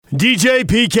DJ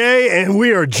PK, and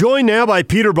we are joined now by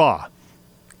Peter Baugh.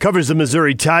 Covers the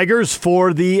Missouri Tigers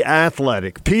for The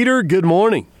Athletic. Peter, good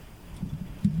morning.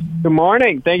 Good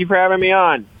morning. Thank you for having me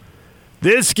on.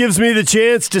 This gives me the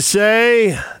chance to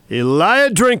say,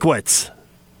 Elijah Drinkwitz.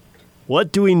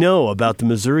 What do we know about the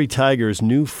Missouri Tigers'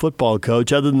 new football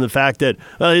coach, other than the fact that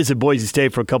he's at Boise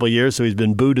State for a couple of years, so he's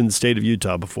been booed in the state of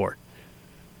Utah before?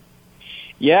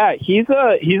 Yeah, he's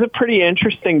a pretty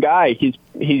interesting guy. He's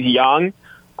young.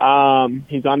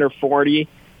 He's under 40,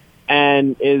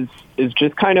 and is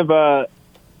just kind of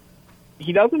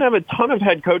he doesn't have a ton of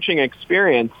head coaching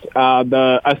experience.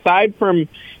 Aside from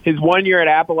his 1 year at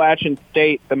Appalachian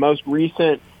State, the most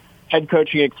recent head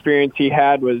coaching experience he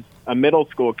had was a middle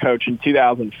school coach in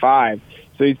 2005.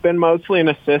 So he's been mostly an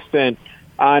assistant,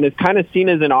 and is kind of seen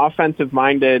as an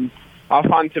offensive-minded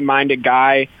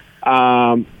guy.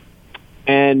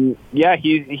 And yeah,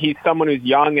 he's someone who's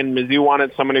young, and Mizzou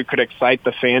wanted someone who could excite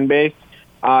the fan base.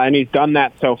 And he's done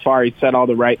that so far. He's said all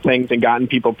the right things and gotten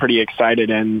people pretty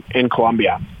excited in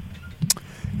Columbia.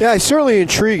 Yeah, he's certainly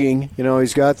intriguing. You know,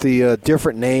 he's got the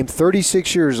different name,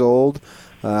 36 years old,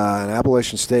 in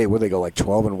Appalachian State. Where they go, like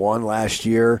 12-1 last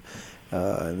year.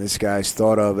 And this guy's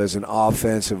thought of as an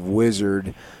offensive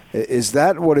wizard. Is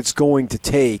that what it's going to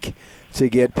take to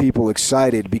get people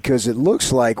excited? Because it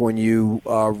looks like when you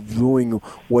are doing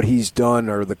what he's done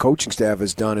or the coaching staff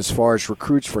has done as far as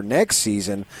recruits for next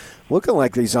season, looking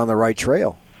like he's on the right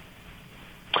trail.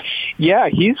 Yeah,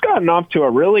 he's gotten off to a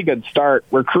really good start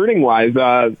recruiting-wise.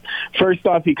 First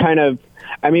off, the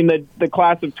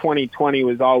class of 2020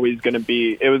 was always going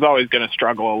to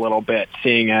struggle a little bit,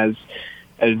 seeing as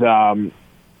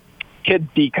kids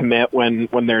decommit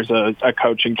when there's a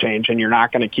coaching change, and you're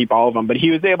not going to keep all of them. But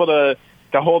he was able to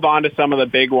hold on to some of the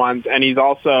big ones, and he's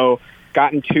also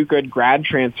gotten two good grad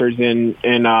transfers in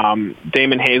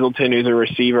Damon Hazelton, who's a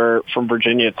receiver from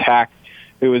Virginia Tech,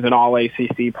 who was an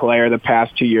all-ACC player the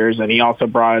past 2 years, and he also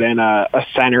brought in a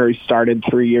center who started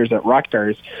 3 years at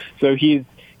Rutgers. So he's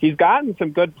gotten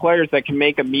some good players that can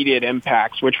make immediate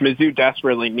impacts, which Mizzou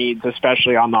desperately needs,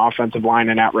 especially on the offensive line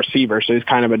and at receiver. So he's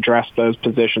kind of addressed those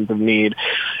positions of need.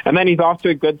 And then he's off to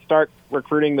a good start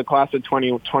recruiting the class of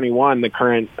 2021, the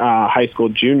current high school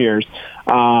juniors,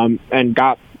 and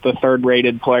got the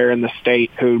third-rated player in the state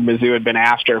who Mizzou had been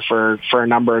after for a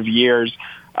number of years,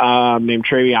 named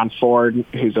Travion Ford,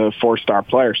 who's a four-star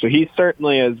player. So he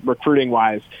certainly is,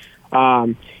 recruiting-wise,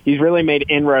 he's really made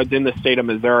inroads in the state of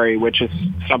Missouri, which is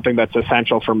something that's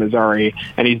essential for Missouri,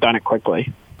 and he's done it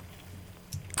quickly.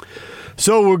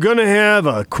 So we're going to have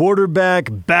a quarterback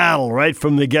battle right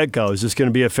from the get-go. Is this going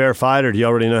to be a fair fight, or do you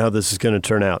already know how this is going to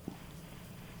turn out?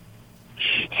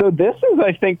 So this is,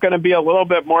 I think, going to be a little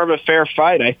bit more of a fair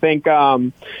fight. I think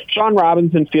Sean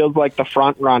Robinson feels like the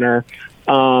front runner,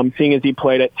 seeing as he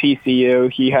played at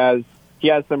TCU. He has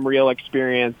some real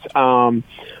experience.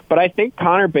 But I think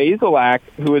Connor Bazelak,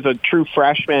 who is a true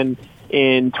freshman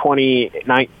in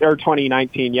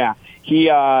 2019,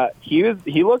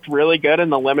 he looked really good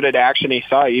in the limited action he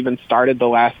saw. He even started the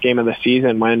last game of the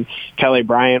season when Kelly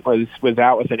Bryant was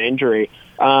out with an injury.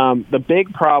 The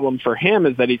big problem for him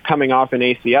is that he's coming off an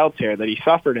ACL tear that he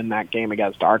suffered in that game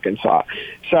against Arkansas.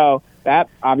 So that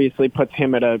obviously puts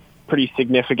him at a pretty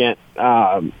significant,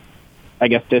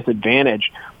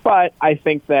 disadvantage. But I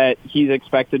think that he's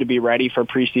expected to be ready for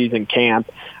preseason camp,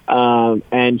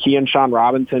 and he and Sean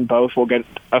Robinson both will get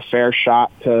a fair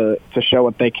shot to show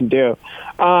what they can do.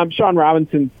 Sean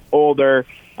Robinson's older.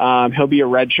 He'll be a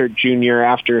redshirt junior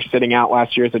after sitting out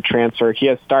last year as a transfer. He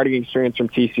has starting experience from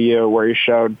TCU where he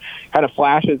showed kind of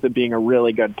flashes of being a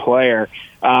really good player,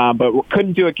 but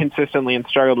couldn't do it consistently and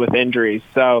struggled with injuries.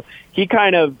 So he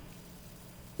kind of,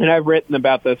 and I've written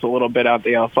about this a little bit at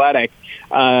The Athletic,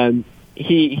 the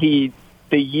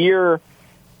year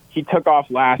he took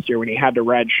off last year when he had to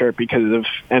redshirt because of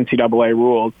NCAA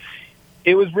rules,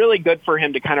 it was really good for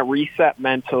him to kind of reset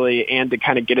mentally and to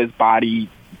kind of get his body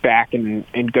back in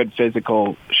good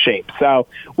physical shape. So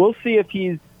we'll see if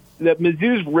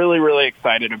Mizzou's really, really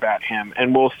excited about him,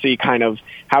 and we'll see kind of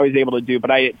how he's able to do. But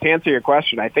to answer your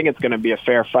question, I think it's going to be a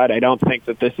fair fight. I don't think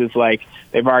that this is like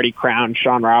they've already crowned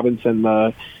Sean Robinson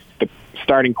the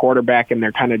starting quarterback, and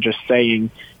they're kind of just saying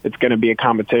it's going to be a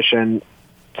competition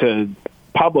to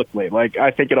publicly. Like, I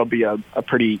think it'll be a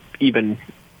pretty even.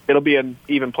 It'll be an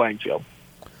even playing field.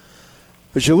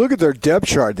 But you look at their depth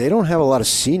chart; they don't have a lot of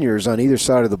seniors on either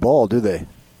side of the ball, do they?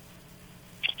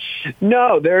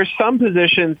 No, there are some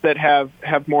positions that have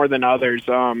more than others.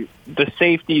 The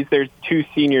safeties, there's two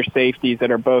senior safeties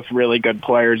that are both really good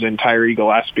players in Tyree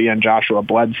Gillespie and Joshua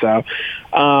Bledsoe.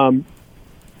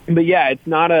 But yeah, it's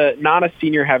not a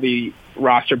senior heavy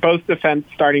roster. Both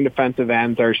starting defensive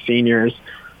ends are seniors,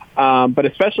 but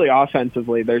especially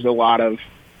offensively, there's a lot of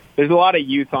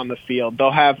youth on the field.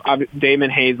 They'll have Damon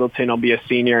Hazelton will be a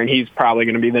senior, and he's probably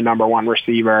going to be the number one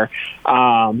receiver.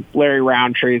 Larry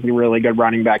Roundtree is a really good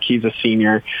running back. He's a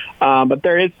senior. But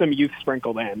there is some youth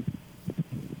sprinkled in.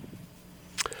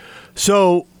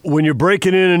 So when you're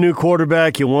breaking in a new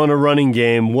quarterback, you want a running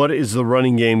game. What is the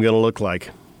running game going to look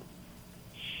like?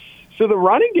 So the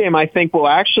running game, I think, will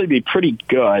actually be pretty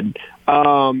good.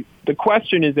 The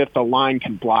question is if the line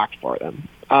can block for them.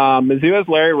 Mizzou has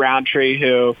Larry Roundtree,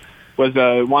 who was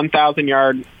a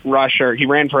 1,000-yard rusher. He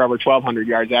ran for over 1,200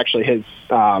 yards, actually, his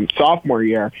sophomore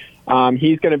year.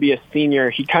 He's going to be a senior.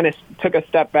 He kind of took a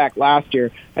step back last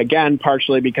year, again,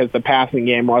 partially because the passing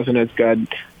game wasn't as good,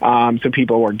 so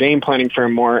people were game planning for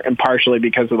him more, and partially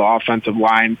because of the offensive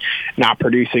line not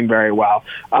producing very well.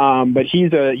 But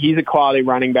he's a quality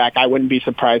running back. I wouldn't be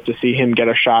surprised to see him get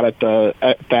a shot at the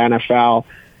NFL.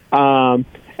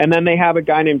 And then they have a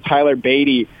guy named Tyler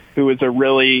Beatty, who is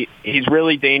he's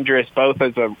really dangerous both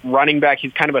as a running back.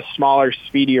 He's kind of a smaller,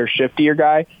 speedier, shiftier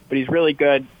guy, but he's really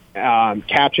good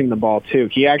catching the ball too.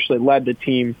 He actually led the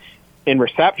team in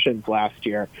receptions last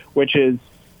year, which is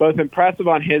both impressive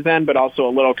on his end, but also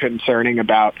a little concerning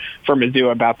for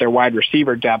Mizzou about their wide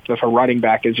receiver depth if a running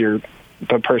back is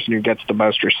the person who gets the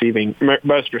most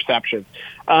receptions.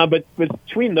 But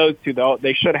between those two, though,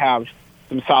 they should have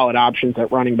some solid options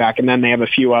at running back, and then they have a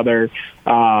few other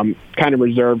kind of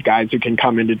reserve guys who can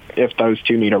come in if those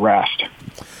two need a rest.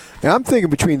 Now, I'm thinking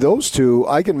between those two,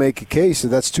 I can make a case that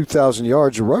that's 2,000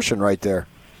 yards of rushing right there.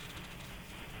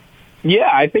 Yeah,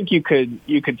 I think you could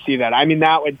see that. I mean,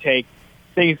 that would take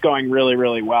things going really,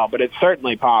 really well, but it's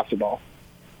certainly possible.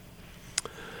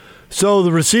 So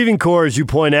the receiving core, as you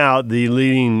point out, the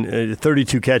leading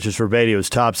 32 catches for Beatty was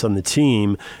tops on the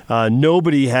team.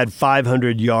 Nobody had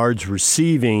 500 yards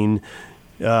receiving.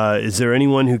 Is there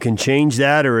anyone who can change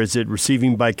that, or is it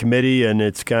receiving by committee and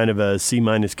it's kind of a C-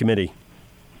 committee?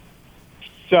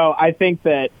 So I think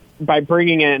that by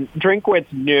bringing in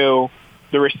Drinkwitz knew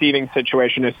the receiving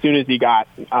situation as soon as he got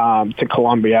to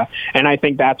Columbia, and I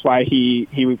think that's why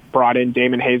he brought in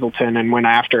Damon Hazelton and went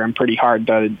after him pretty hard,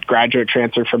 the graduate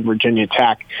transfer from Virginia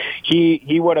Tech.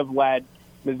 He would have led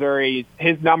Missouri.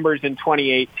 His numbers in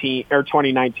 2018 or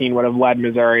 2019 would have led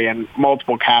Missouri in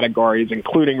multiple categories,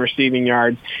 including receiving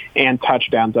yards and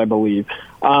touchdowns, I believe.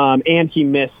 And he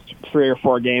missed 3 or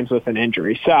 4 games with an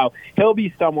injury. So he'll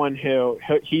be someone who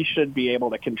he should be able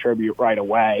to contribute right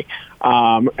away,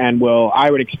 and will, I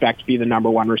would expect, be the number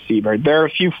one receiver. There are a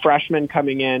few freshmen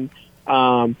coming in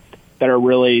that are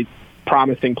really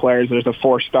promising players. There's a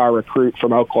 4-star recruit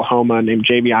from Oklahoma named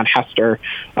Javion Hester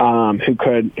who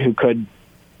could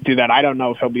do that. I don't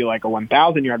know if he'll be like a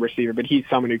 1,000-yard receiver, but he's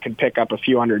someone who can pick up a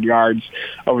few hundred yards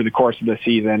over the course of the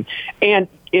season. And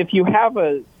if you have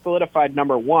a solidified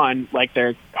number one, like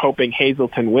they're hoping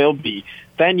Hazelton will be,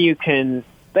 then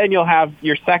you'll have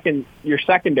your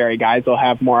secondary guys will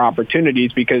have more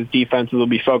opportunities because defenses will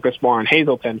be focused more on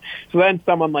Hazelton. So then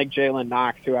someone like Jalen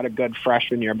Knox, who had a good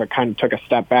freshman year but kind of took a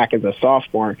step back as a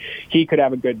sophomore, he could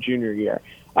have a good junior year.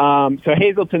 So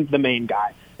Hazelton's the main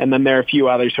guy. And then there are a few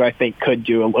others who I think could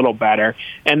do a little better.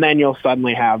 And then you'll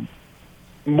suddenly have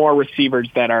more receivers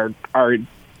that are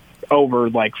over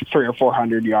like 300 or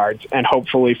 400 yards. And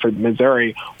hopefully for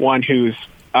Missouri, one who's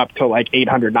up to like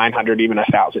 800, 900, even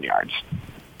 1,000 yards.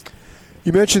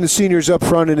 You mentioned the seniors up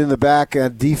front and in the back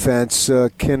at defense.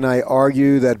 Can I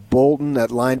argue that Bolton,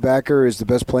 that linebacker, is the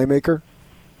best playmaker?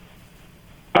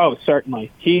 Oh,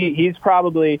 certainly. He's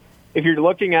probably, if you're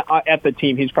looking at the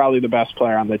team, he's probably the best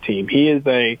player on the team. He is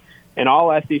an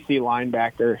all-SEC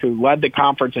linebacker who led the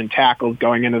conference in tackles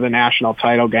going into the national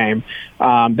title game.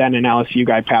 Then an LSU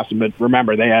guy passed him, but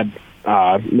remember, they had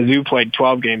Mizzou played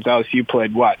 12 games. LSU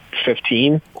played,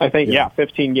 15, I think? Yeah,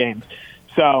 15 games.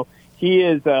 So he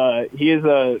is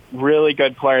a really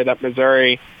good player that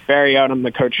Missouri, Barry Odom,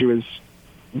 the coach who was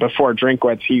before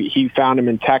Drinkwitz, he found him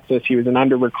in Texas. He was an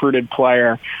under-recruited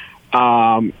player.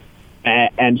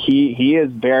 And he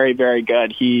is very, very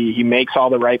good. He makes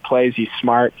all the right plays. He's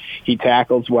smart. He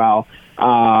tackles well.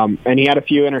 And he had a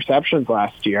few interceptions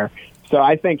last year. So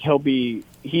I think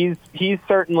he's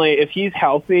certainly, if he's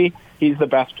healthy, he's the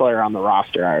best player on the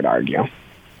roster, I would argue.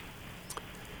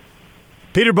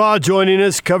 Peter Baugh joining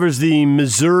us, covers the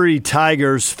Missouri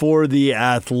Tigers for The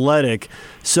Athletic.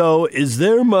 So is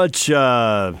there much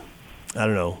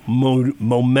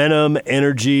momentum,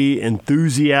 energy,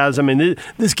 enthusiasm? And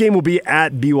this game will be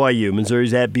at BYU.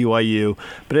 Missouri's at BYU.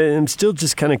 But I'm still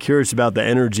just kind of curious about the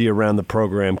energy around the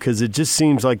program because it just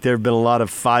seems like there have been a lot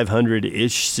of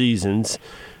 500-ish seasons.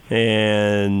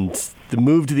 And the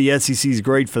move to the SEC is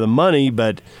great for the money,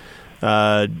 but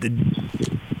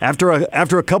after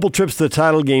a couple trips to the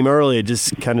title game early, it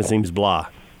just kind of seems blah.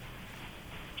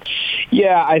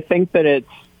 Yeah, I think that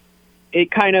it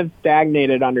kind of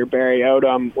stagnated under Barry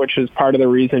Odom, which is part of the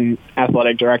reason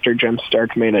athletic director Jim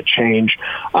Sterk made a change.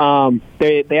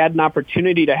 They had an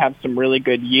opportunity to have some really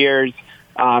good years.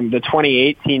 The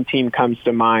 2018 team comes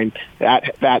to mind.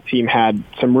 That team had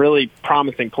some really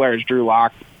promising players. Drew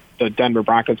Lock, the Denver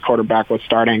Broncos quarterback, was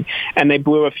starting, and they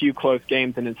blew a few close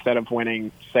games, and instead of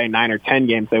winning, say, 9 or 10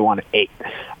 games, they won 8.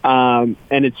 And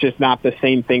it's just not the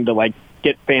same thing to, like,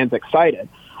 get fans excited.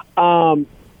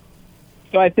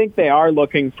 So I think they are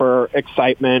looking for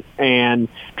excitement, and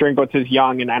Drinkwitz is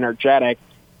young and energetic.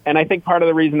 And I think part of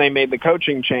the reason they made the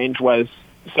coaching change was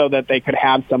so that they could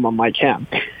have someone like him.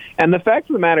 And the fact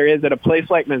of the matter is, at a place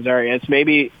like Missouri, it's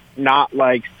maybe not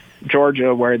like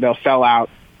Georgia where they'll sell out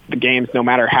the games no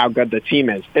matter how good the team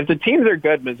is. If the teams are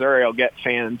good, Missouri will get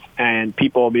fans and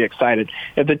people will be excited.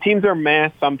 If the teams are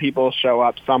meh, some people will show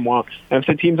up, some won't. And if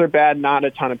the teams are bad, not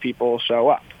a ton of people will show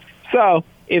up. So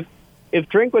if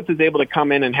Drinkwitz is able to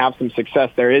come in and have some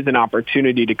success, there is an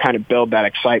opportunity to kind of build that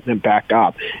excitement back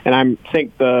up. And I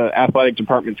think the athletic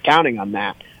department's counting on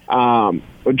that.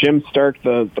 Jim Sterk,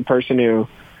 the person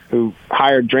who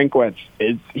hired Drinkwitz,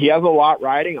 he has a lot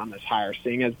riding on this hire,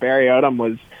 seeing as Barry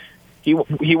Odom he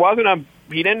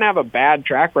didn't have a bad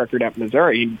track record at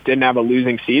Missouri. He didn't have a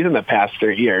losing season the past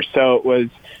 3 years. So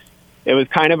it was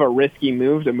kind of a risky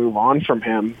move to move on from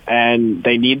him, and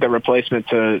they need the replacement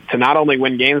to not only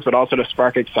win games but also to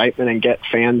spark excitement and get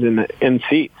fans in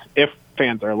seats, if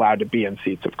fans are allowed to be in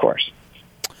seats, of course.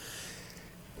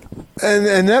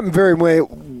 And that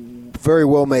very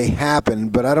well may happen,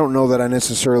 but I don't know that I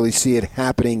necessarily see it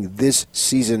happening this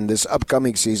season, this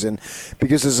upcoming season,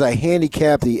 because as I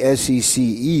handicap the SEC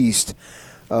East,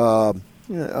 I'm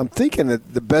thinking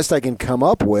that the best I can come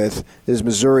up with is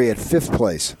Missouri at 5th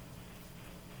place.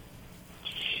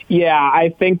 Yeah,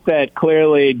 I think that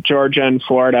clearly Georgia and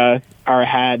Florida are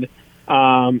ahead.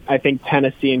 I think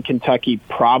Tennessee and Kentucky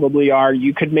probably are.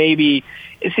 You could maybe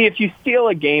see if you steal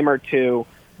a game or two,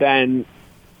 then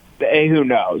who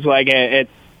knows? Like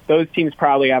those teams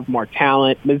probably have more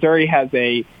talent. Missouri has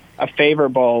a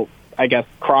favorable, I guess,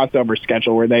 crossover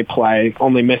schedule where they play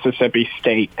only Mississippi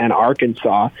State and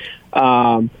Arkansas.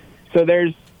 So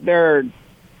there are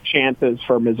chances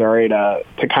for Missouri to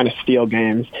kind of steal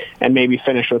games and maybe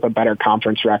finish with a better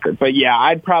conference record. But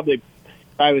yeah, if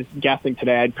I was guessing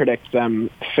today, I'd predict them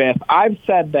 5th. I've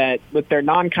said that with their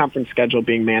non-conference schedule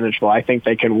being manageable, I think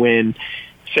they can win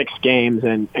 6 games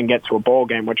and get to a bowl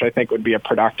game, which I think would be a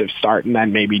productive start. And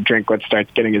then maybe Drinkwitz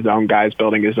starts getting his own guys,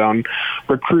 building his own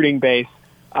recruiting base,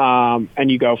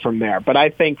 and you go from there. But I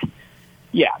think,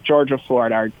 yeah, Georgia,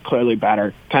 Florida are clearly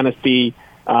better. Tennessee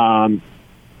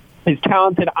is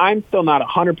talented. I'm still not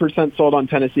 100% sold on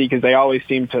Tennessee because they always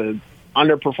seem to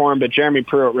underperform, but Jeremy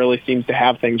Pruitt really seems to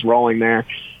have things rolling there.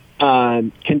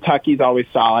 Kentucky's always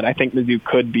solid. I think Mizzou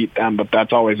could beat them, but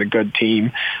that's always a good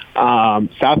team.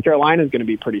 South Carolina is going to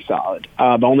be pretty solid.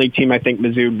 The only team I think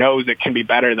Mizzou knows it can be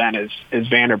better than is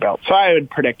Vanderbilt. So I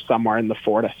would predict somewhere in the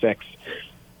 4 to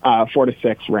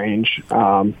 6 range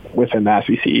within the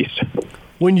SEC East.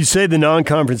 When you say the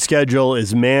non-conference schedule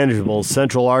is manageable,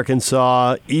 Central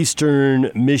Arkansas, Eastern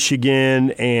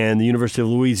Michigan, and the University of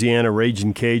Louisiana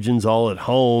Ragin' Cajuns all at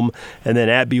home, and then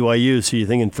at BYU. So you're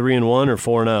thinking 3-1 or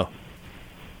 4-0?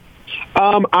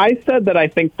 I said that I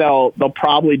think they'll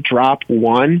probably drop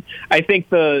 1. I think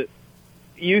the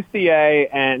UCA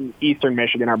and Eastern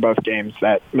Michigan are both games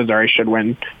that Missouri should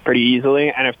win pretty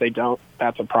easily, and if they don't,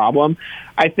 that's a problem.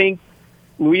 I think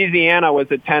Louisiana was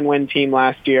a 10-win team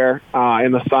last year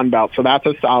in the Sun Belt, so that's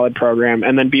a solid program.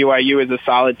 And then BYU is a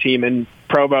solid team. And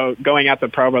Provo, going out to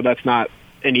Provo, that's not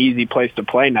an easy place to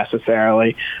play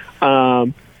necessarily.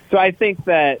 So I think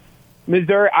that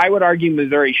Missouri, I would argue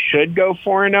Missouri should go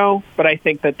 4-0, but I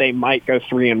think that they might go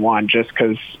 3-1 just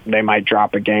because they might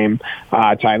drop a game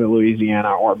to either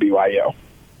Louisiana or BYU.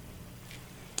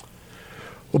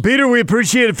 Well, Peter, we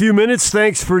appreciate a few minutes.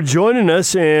 Thanks for joining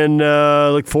us, and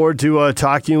look forward to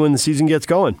talking to you when the season gets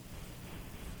going.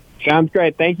 Sounds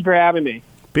great. Thank you for having me.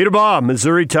 Peter Baugh,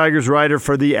 Missouri Tigers writer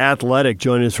for The Athletic,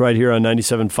 joining us right here on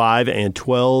 97.5 and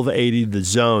 1280 The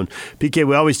Zone. PK,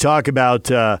 we always talk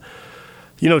about,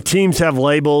 teams have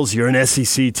labels. You're an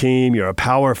SEC team. You're a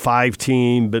Power 5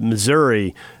 team. But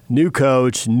Missouri, new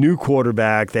coach, new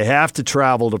quarterback. They have to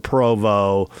travel to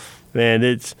Provo. And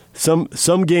it's some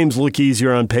games look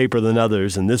easier on paper than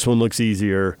others, and this one looks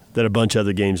easier than a bunch of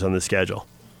other games on the schedule.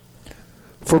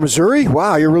 For Missouri?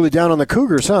 Wow, you're really down on the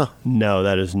Cougars, huh? No,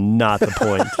 that is not the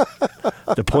point.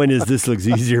 The point is this looks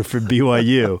easier for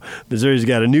BYU. Missouri's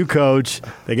got a new coach.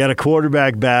 They got a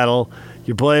quarterback battle.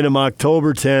 You're playing them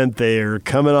October 10th. They're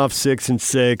coming off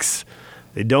 6-6.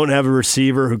 They don't have a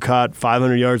receiver who caught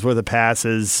 500 yards worth of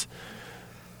passes.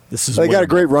 They got a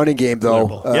great running game,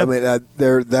 though. Yep. I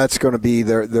mean, that's going to be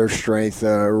their strength.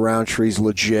 Roundtree's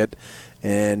legit,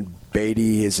 and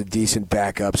Beatty is a decent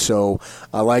backup. So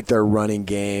I like their running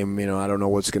game. I don't know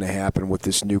what's going to happen with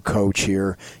this new coach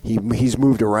here. He's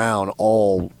moved around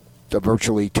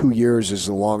virtually 2 years is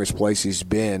the longest place he's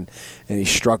been, and he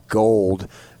struck gold.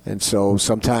 And so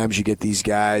sometimes you get these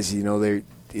guys, they're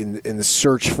in the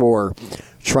search for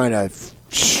trying to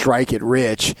strike it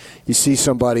rich. You see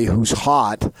somebody who's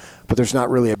hot, but there's not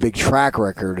really a big track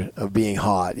record of being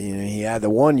hot. He had the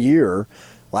 1 year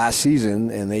last season,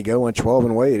 and they go on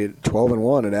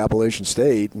 12-1 at Appalachian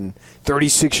State, and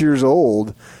 36 years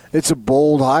old. It's a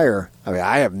bold hire. I mean,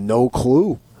 I have no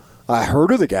clue. I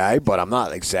heard of the guy, but I'm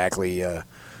not exactly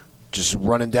just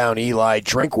running down Eli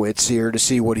Drinkwitz here to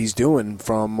see what he's doing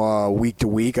from week to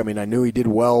week. I mean, I knew he did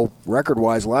well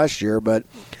record-wise last year, but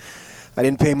I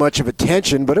didn't pay much of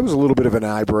attention, but it was a little bit of an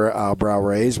eyebrow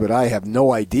raise, but I have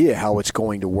no idea how it's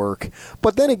going to work.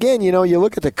 But then again, you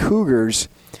look at the Cougars,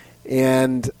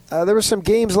 and there were some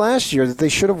games last year that they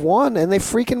should have won, and they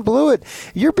freaking blew it.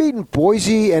 You're beating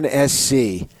Boise and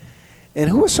SC. And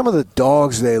who are some of the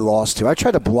dogs they lost to? I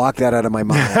tried to block that out of my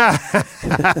mind.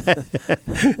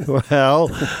 Well,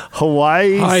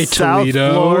 Hawaii, South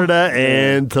Toledo. Florida,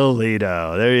 and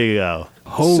Toledo. There you go.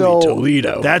 Holy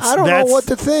Toledo. I don't know what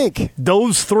to think.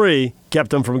 Those three kept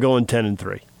them from going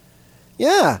 10-3.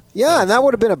 Yeah, and that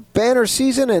would have been a banner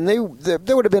season, and there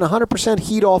would have been 100%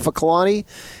 heat off of Kalani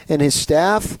and his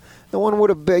staff. The one would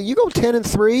have been, you go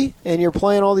 10-3, and you're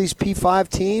playing all these P5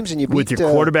 teams, and you beat, with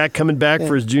your quarterback coming back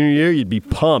for his junior year, you'd be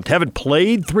pumped. Haven't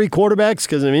played 3 quarterbacks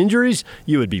because of injuries,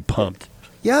 you would be pumped.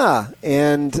 Yeah,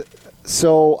 and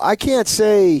so I can't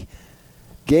say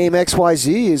game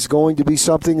XYZ is going to be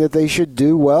something that they should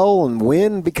do well and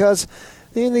win, because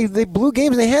they blew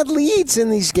games. They had leads in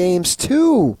these games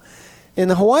too. And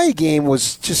the Hawaii game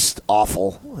was just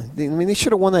awful. I mean, they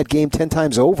should have won that game 10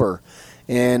 times over,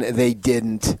 and they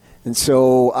didn't. And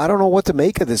so I don't know what to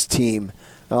make of this team.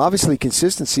 Now, obviously,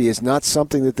 consistency is not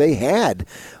something that they had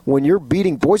when you're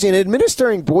beating Boise and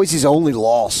administering Boise's only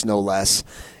loss, no less.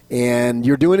 And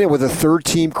you're doing it with a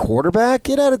third-team quarterback?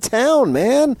 Get out of town,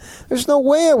 man. There's no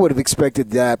way I would have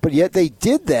expected that, but yet they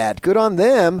did that. Good on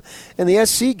them. And the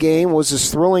SC game was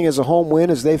as thrilling as a home win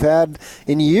as they've had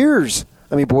in years.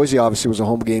 I mean, Boise obviously was a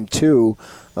home game, too.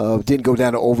 Didn't go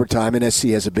down to overtime, and SC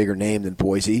has a bigger name than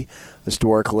Boise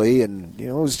historically. And,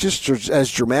 it was just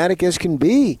as dramatic as can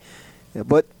be.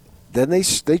 But then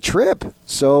they trip.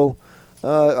 So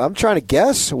I'm trying to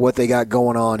guess what they got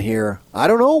going on here. I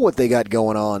don't know what they got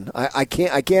going on. I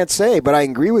can't say, but I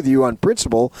agree with you on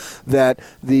principle that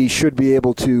they should be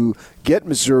able to get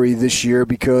Missouri this year,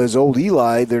 because old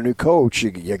Eli, their new coach, you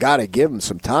got to give him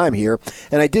some time here.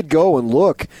 And I did go and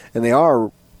look, and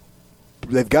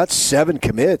they've got 7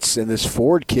 commits, and this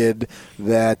Ford kid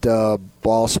that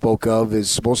Ball spoke of is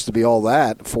supposed to be all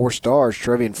that, 4 stars,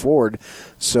 Trevian Ford.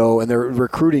 So, and they're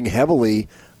recruiting heavily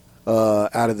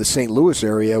out of the St. Louis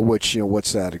area, which,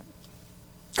 what's that, a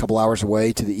couple hours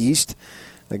away to the east?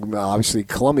 Like, obviously,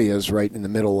 Columbia is right in the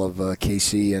middle of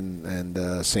KC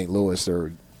and St. Louis.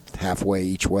 They're halfway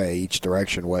each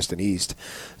direction, west and east.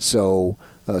 So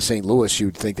St. Louis,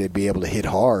 you'd think they'd be able to hit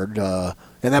hard, and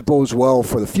that bodes well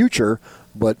for the future,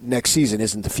 but next season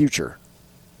isn't the future.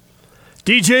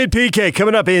 DJ and PK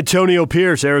coming up. Antonio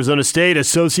Pierce, Arizona State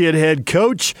associate head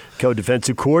coach,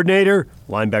 co-defensive coordinator,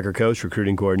 linebacker coach,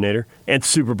 recruiting coordinator, and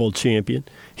Super Bowl champion.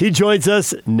 He joins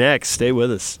us next. Stay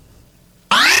with us.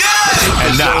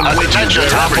 And now, attention,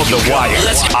 top of the wire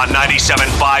on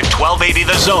 97.5, 1280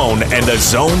 The Zone and The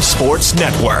Zone Sports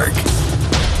Network.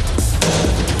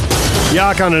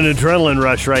 Yak on an adrenaline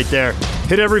rush right there.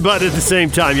 Hit every button at the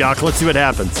same time, Yak. Let's see what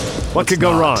happens. What could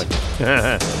go wrong?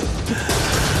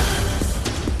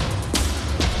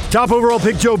 Top overall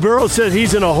pick Joe Burrow said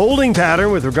he's in a holding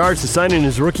pattern with regards to signing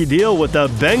his rookie deal with the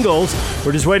Bengals.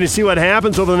 We're just waiting to see what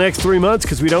happens over the next 3 months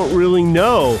because we don't really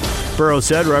know, Burrow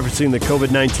said, referencing the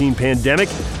COVID-19 pandemic.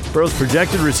 Burrow's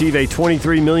projected to receive a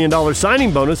 $23 million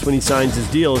signing bonus when he signs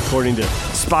his deal, according to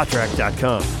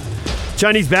Spotrac.com.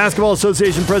 Chinese Basketball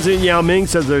Association President Yao Ming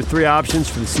says there are 3 options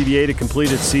for the CBA to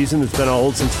complete its season that's been on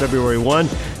hold since February 1.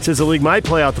 Says the league might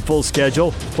play out the full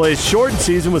schedule, play a shortened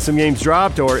season with some games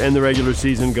dropped, or end the regular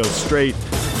season, go straight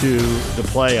to the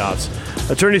playoffs.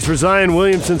 Attorneys for Zion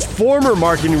Williamson's former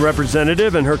marketing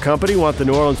representative and her company want the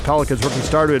New Orleans Pelicans rookie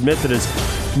star to admit that his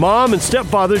mom and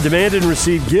stepfather demanded and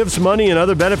received gifts, money, and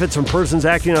other benefits from persons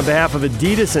acting on behalf of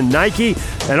Adidas and Nike,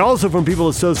 and also from people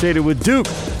associated with Duke,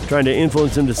 trying to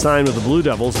influence him to sign with the Blue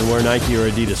Devils and wear Nike or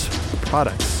Adidas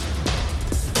products.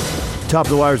 Top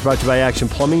of the Wire is brought to you by Action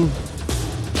Plumbing,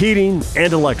 Heating,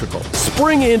 and Electrical.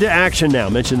 Spring into action now.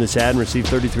 Mention this ad and receive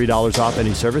 $33 off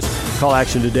any service. Call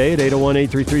Action today at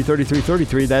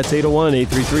 801-833-3333. That's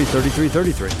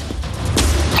 801-833-3333.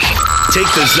 Take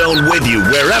the Zone with you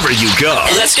wherever you go.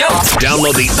 Let's go.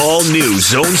 Download the all-new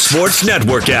Zone Sports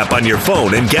Network app on your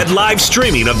phone and get live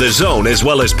streaming of the Zone as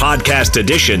well as podcast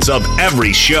editions of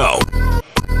every show.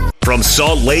 From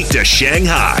Salt Lake to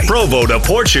Shanghai, Provo to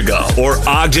Portugal, or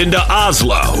Ogden to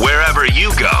Oslo, wherever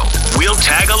you go, we'll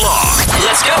tag along.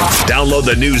 Let's go. Download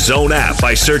the new Zone app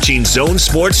by searching Zone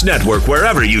Sports Network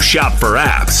wherever you shop for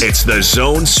apps. It's the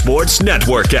Zone Sports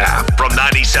Network app from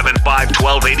 97.5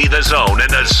 1280 The Zone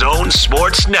and the Zone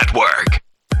Sports Network.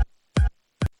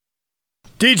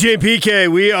 DJ and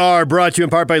PK, we are brought to you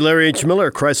in part by Larry H. Miller,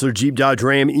 Chrysler Jeep Dodge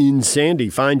Ram in Sandy.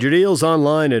 Find your deals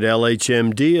online at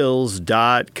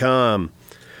lhmdeals.com.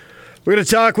 We're going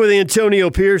to talk with Antonio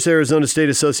Pierce, Arizona State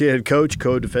Associate Head Coach,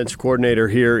 Co-Defensive Coordinator,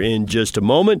 here in just a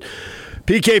moment.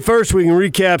 PK, first, we can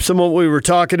recap some of what we were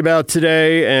talking about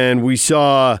today, and we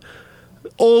saw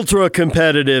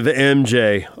ultra-competitive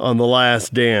MJ on The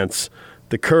Last Dance.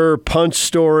 The Kerr punch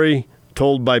story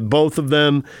told by both of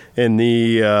them, and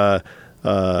the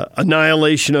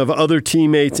annihilation of other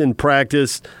teammates in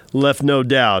practice left no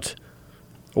doubt.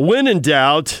 When in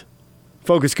doubt,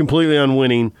 focus completely on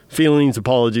winning. Feelings,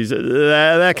 apologies,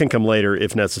 that can come later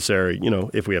if necessary,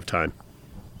 if we have time.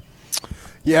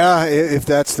 Yeah, if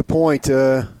that's the point,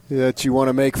 that you want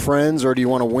to make friends or do you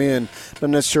want to win.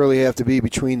 Doesn't necessarily have to be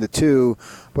between the two,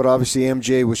 but obviously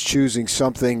MJ was choosing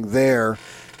something there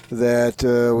that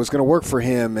was going to work for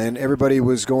him, and everybody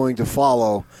was going to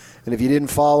follow. And if you didn't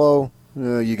follow,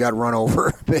 you got run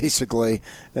over, basically,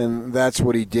 and that's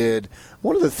what he did.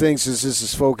 One of the things is this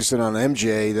is focusing on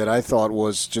MJ that I thought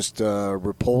was just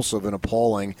repulsive and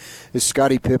appalling is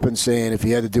Scottie Pippen saying if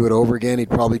he had to do it over again, he'd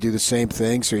probably do the same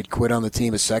thing, so he'd quit on the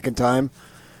team a second time.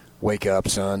 Wake up,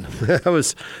 son.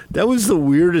 That was the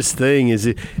weirdest thing. Is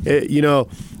he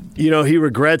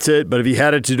regrets it, but if he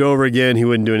had it to do over again, he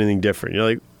wouldn't do anything different. You're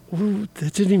like, ooh,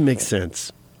 that didn't even make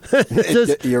sense.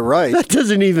 You're right. That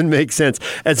doesn't even make sense.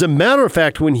 As a matter of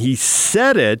fact, when he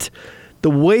said it, the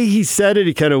way he said it,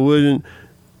 he kind of wouldn't.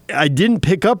 I didn't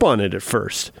pick up on it at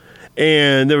first.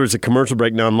 And there was a commercial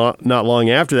break not long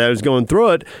after that. I was going through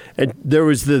it, and there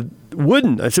was the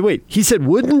wouldn't. I said, wait, he said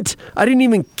wouldn't? I didn't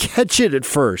even catch it at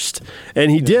first. And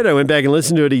he did. I went back and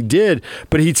listened to it. He did.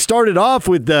 But he started off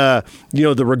with the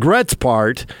regrets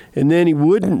part, and then he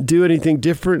wouldn't do anything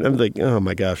different. I'm like, oh,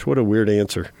 my gosh, what a weird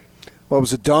answer. Well, it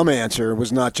was a dumb answer. It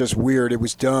was not just weird. It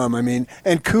was dumb. I mean,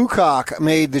 and Kukoc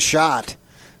made the shot.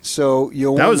 So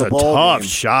you won that was the a ball tough game.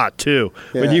 shot too.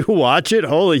 Yeah. When you watch it,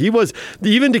 he was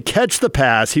even to catch the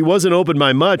pass. He wasn't open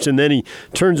by much, and then he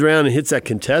turns around and hits that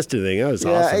contested thing. That was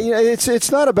awesome. Yeah,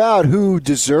 it's not about who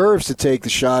deserves to take the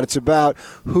shot. It's about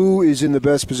who is in the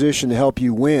best position to help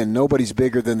you win. Nobody's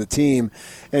bigger than the team,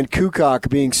 and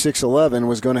Kukoc being 6'11"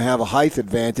 was going to have a height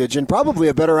advantage and probably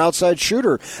a better outside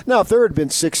shooter. Now, if there had been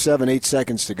 6, 7, 8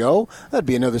 seconds to go, that'd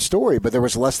be another story. But there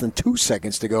was less than 2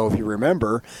 seconds to go, if you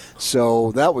remember.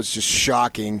 So that was just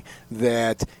shocking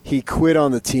that he quit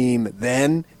on the team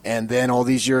then, and then all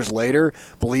these years later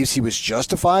believes he was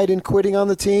justified in quitting on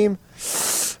the team.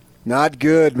 Not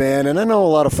good, man. And I know a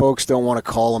lot of folks don't want to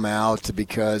call him out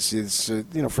because it's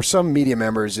for some media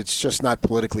members it's just not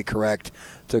politically correct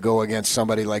to go against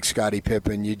somebody like Scottie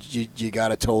Pippen. You got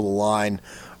to toe the line,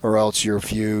 or else you're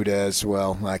viewed as,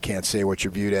 well, I can't say what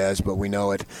you're viewed as, but we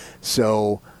know it.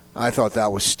 So I thought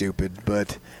that was stupid,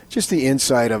 but just the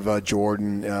insight of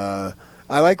Jordan. I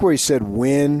like where he said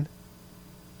win,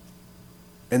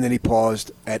 and then he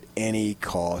paused at any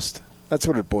cost. That's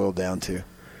what it boiled down to.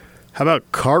 How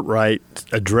about Cartwright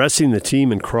addressing the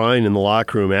team and crying in the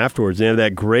locker room afterwards? They have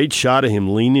that great shot of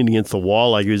him leaning against the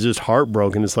wall like he was just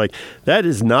heartbroken. It's like, that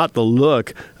is not the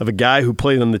look of a guy who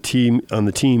played on the team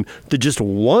that just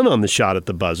won on the shot at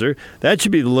the buzzer. That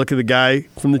should be the look of the guy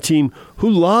from the team who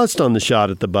lost on the shot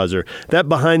at the buzzer. That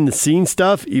behind-the-scenes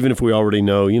stuff, even if we already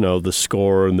know, the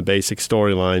score and the basic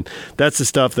storyline, that's the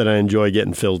stuff that I enjoy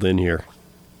getting filled in here.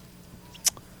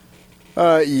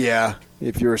 Yeah.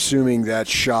 If you're assuming that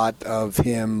shot of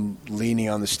him leaning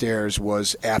on the stairs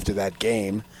was after that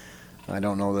game, I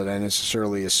don't know that I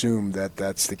necessarily assume that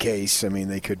that's the case. I mean,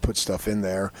 they could put stuff in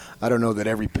there. I don't know that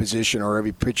every position or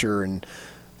every pitcher in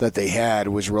that they had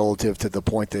was relative to the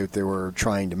point that they were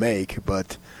trying to make.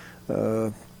 But,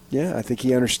 I think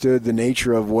he understood the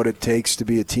nature of what it takes to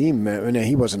be a team. I mean,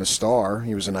 he wasn't a star.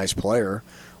 He was a nice player.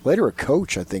 Later a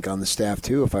coach, I think, on the staff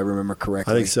too, if I remember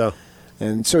correctly. I think so.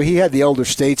 And so he had the elder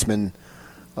statesman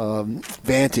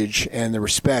vantage and the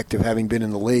respect of having been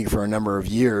in the league for a number of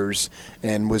years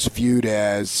and was viewed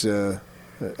as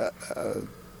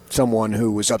someone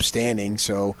who was upstanding.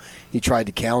 So he tried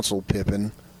to counsel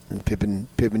Pippen, and Pippen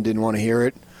didn't want to hear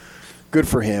it. Good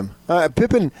for him.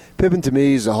 Pippen to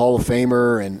me is a Hall of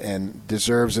Famer and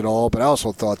deserves it all, but I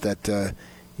also thought that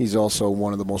he's also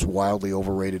one of the most wildly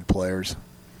overrated players.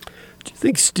 Do you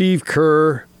think Steve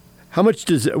Kerr, how much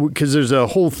does, because there's a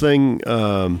whole thing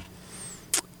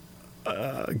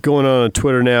going on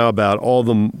Twitter now about all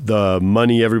the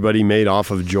money everybody made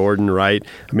off of Jordan, right?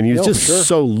 I mean, he was just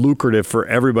so lucrative for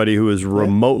everybody who was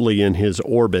remotely in his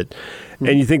orbit.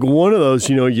 And you think one of those,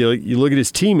 you look at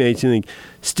his teammates and you think,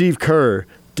 Steve Kerr,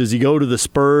 does he go to the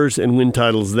Spurs and win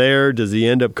titles there? Does he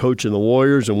end up coaching the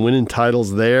Warriors and winning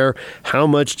titles there? How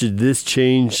much did this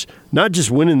change, not just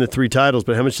winning the 3 titles,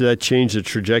 but how much did that change the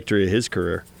trajectory of his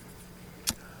career?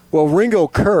 Well, Ringo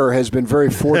Kerr has been very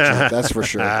fortunate, that's for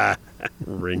sure.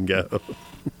 Ringo.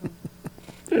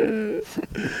 When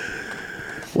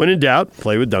in doubt,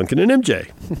 play with Duncan and MJ.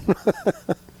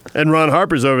 And Ron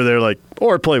Harper's over there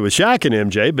or play with Shaq and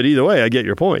MJ, but either way, I get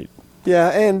your point. Yeah,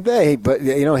 and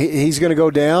he's going to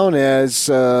go down as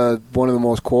one of the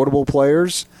most quotable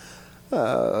players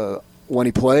when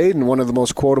he played and one of the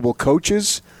most quotable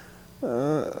coaches.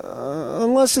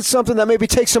 Unless it's something that maybe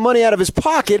takes some money out of his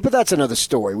pocket, but that's another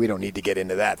story. We don't need to get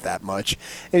into that much.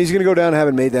 And he's going to go down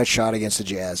having made that shot against the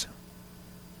Jazz.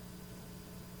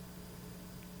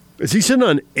 Is he sitting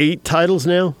on 8 titles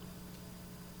now?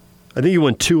 I think he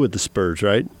won 2 with the Spurs,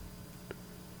 right?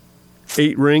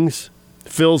 8 rings.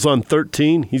 Phil's on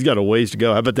 13. He's got a ways to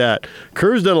go. How about that?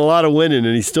 Kerr's done a lot of winning,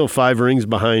 and he's still 5 rings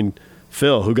behind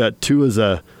Phil, who got 2 as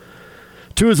a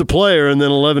player and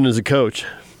then 11 as a coach.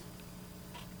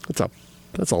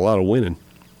 That's a lot of winning.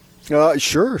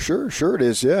 Sure it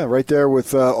is. Yeah, right there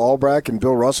with Albrecht and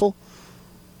Bill Russell.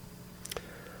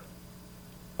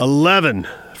 11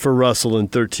 for Russell in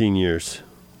 13 years.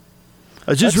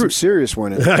 That's some serious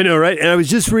winning. I know, right? And I was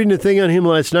just reading a thing on him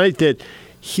last night that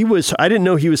I didn't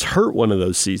know he was hurt one of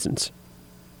those seasons.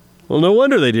 Well, no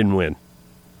wonder they didn't win.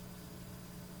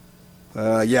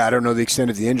 I don't know the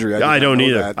extent of the injury. I don't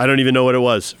either. That. I don't even know what it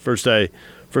was. First I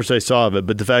saw of it,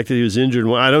 but the fact that he was injured,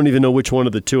 I don't even know which one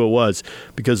of the 2 it was,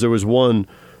 because there was one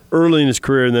early in his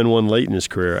career and then one late in his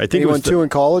career. I think he won 2 in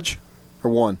college,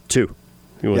 or 1? 2.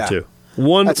 He won 2.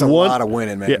 That's a lot of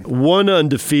winning, man. Yeah, 1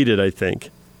 undefeated, I think.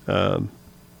 But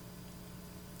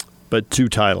 2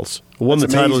 titles. Won the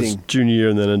title his junior year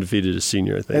and then undefeated his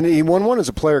senior, I think. And he won 1 as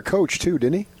a player coach too,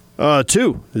 didn't he?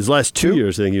 2. His last 2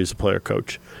 years, I think he was a player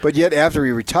coach. But yet, after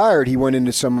he retired, he went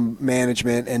into some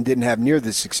management and didn't have near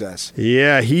the success.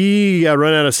 Yeah, he got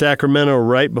run out of Sacramento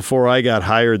right before I got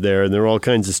hired there, and there were all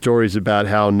kinds of stories about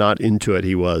how not into it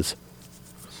he was.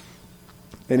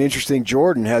 And interesting,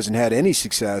 Jordan hasn't had any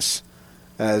success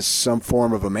as some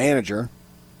form of a manager.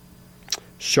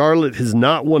 Charlotte has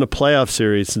not won a playoff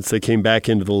series since they came back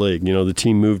into the league. The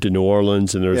team moved to New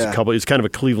Orleans, and there was a couple. It's kind of a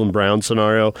Cleveland Browns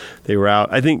scenario. They were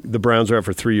out. I think the Browns were out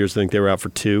for 3 years. I think they were out for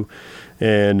 2.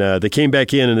 And they came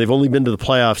back in, and they've only been to the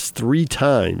playoffs 3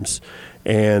 times,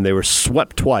 and they were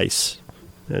swept twice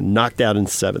and knocked out in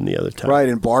 7 the other time. Right,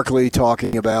 and Barkley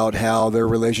talking about how their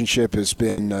relationship has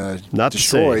been not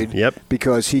destroyed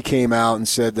because he came out and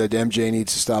said that MJ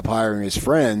needs to stop hiring his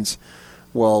friends.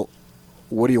 Well,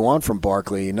 what do you want from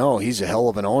Barkley? No, he's a hell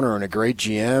of an owner and a great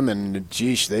GM, and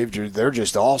geez, they're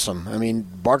just awesome. I mean,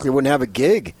 Barkley wouldn't have a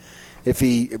gig if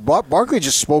Barkley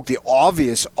just spoke the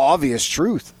obvious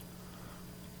truth,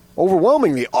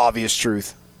 overwhelmingly obvious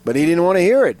truth, but he didn't want to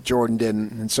hear it. Jordan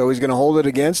didn't, and so he's going to hold it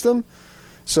against him.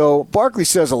 So Barkley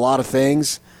says a lot of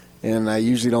things, and I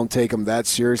usually don't take him that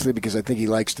seriously because I think he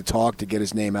likes to talk to get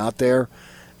his name out there.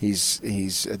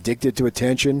 He's addicted to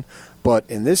attention, but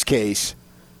in this case.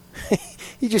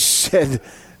 He just said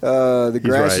the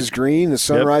grass is green, the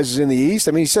sun rises in the east.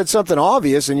 I mean, he said something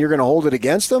obvious, and you're going to hold it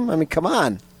against him? I mean, come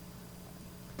on.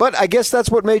 But I guess that's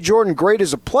what made Jordan great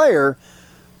as a player,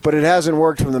 but it hasn't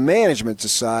worked from the management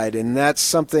side, and that's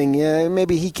something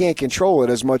maybe he can't control it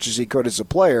as much as he could as a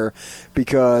player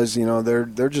because,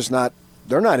 they're just not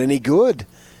any good.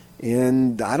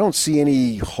 And I don't see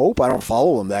any hope. I don't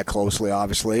follow them that closely,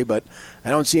 obviously, but I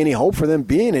don't see any hope for them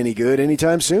being any good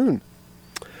anytime soon.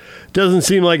 Doesn't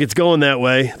seem like it's going that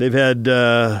way. They've had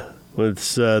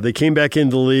They came back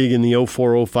into the league in the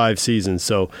 04-05 season.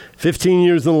 So 15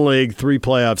 years in the league, 3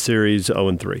 playoff series,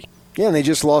 0-3. Yeah, and they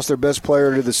just lost their best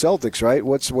player to the Celtics, right?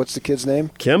 What's the kid's name?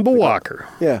 Kemba Walker.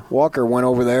 Yeah, Walker went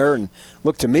over there and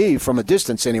looked to me from a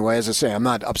distance anyway. As I say, I'm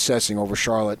not obsessing over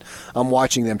Charlotte. I'm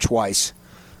watching them twice.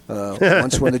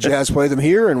 Once when the Jazz play them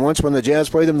here and once when the Jazz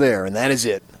play them there, and that is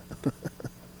it.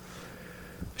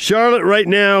 Charlotte right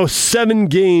now, 7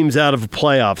 games out of a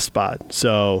playoff spot.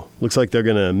 So looks like they're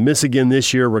going to miss again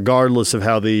this year regardless of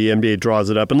how the NBA draws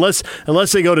it up. Unless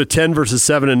they go to 10 versus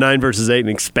 7 and 9 versus 8 and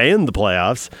expand the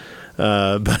playoffs.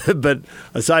 But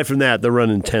aside from that, they're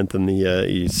running 10th in the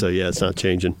East. So, yeah, it's not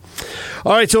changing.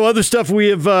 All right, so other stuff we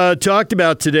have talked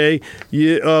about today.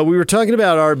 We were talking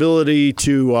about our ability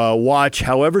to watch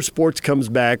however sports comes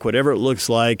back, whatever it looks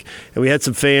like. And we had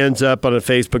some fans up on a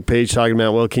Facebook page talking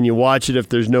about, well, can you watch it if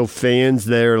there's no fans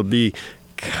there? It'll be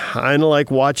kind of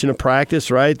like watching a practice,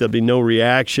 right? There'll be no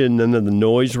reaction, none of the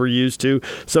noise we're used to.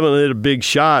 Someone hit a big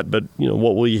shot, but,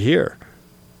 what will you hear?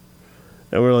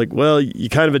 And we're like, well, you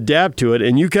kind of adapt to it.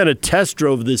 And you kind of test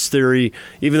drove this theory,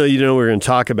 even though you know we were going to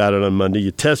talk about it on Monday.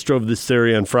 You test drove this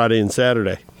theory on Friday and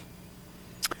Saturday.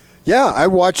 Yeah, I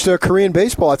watched Korean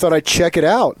baseball. I thought I'd check it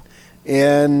out.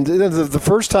 And the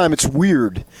first time, it's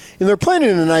weird. And they're playing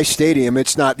in a nice stadium.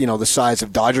 It's not, the size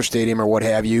of Dodger Stadium or what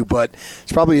have you, but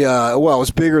it's probably,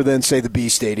 it's bigger than, say, the B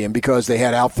Stadium because they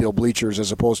had outfield bleachers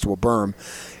as opposed to a berm.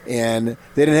 And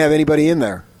they didn't have anybody in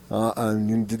there. They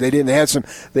had some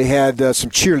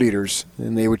cheerleaders,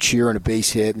 and they would cheer on a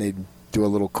base hit, and they'd do a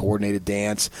little coordinated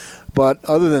dance. But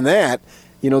other than that,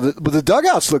 the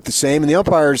dugouts looked the same, and the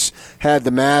umpires had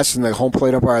the masks, and the home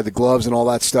plate umpire had the gloves and all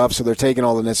that stuff, so they're taking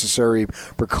all the necessary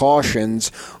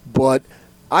precautions. But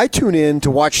I tune in to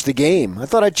watch the game. I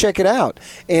thought I'd check it out.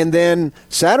 And then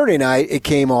Saturday night it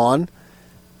came on,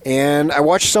 and I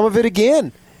watched some of it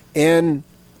again. And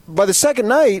by the second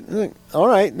night, all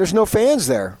right, there's no fans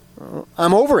there.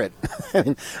 I'm over it.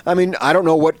 I mean, I don't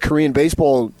know what Korean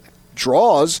baseball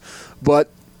draws,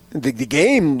 but the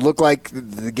game looked like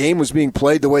the game was being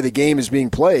played the way the game is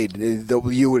being played.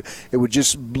 It would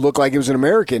just look like it was an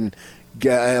American,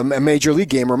 a major league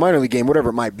game or a minor league game,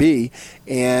 whatever it might be.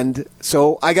 And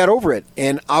so I got over it,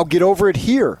 and I'll get over it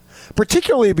here,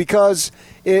 particularly because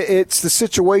it's the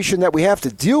situation that we have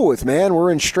to deal with, man. We're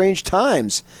in strange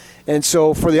times. And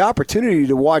so for the opportunity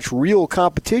to watch real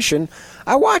competition,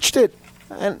 I watched it.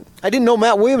 And I didn't know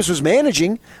Matt Williams was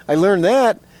managing. I learned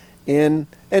that. And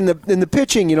in the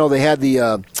pitching, they had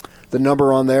the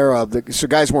number on there. So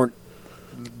guys weren't,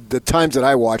 the times that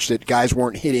I watched it, guys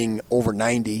weren't hitting over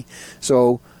 90.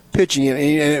 So pitching, and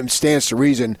it stands to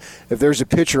reason, if there's a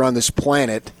pitcher on this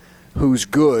planet who's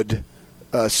good,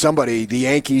 somebody, the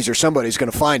Yankees or somebody's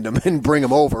going to find them and bring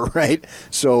them over, right?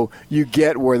 So you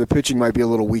get where the pitching might be a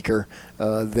little weaker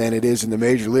than it is in the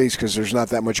major leagues because there's not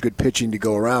that much good pitching to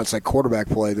go around. It's like quarterback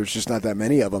play. There's just not that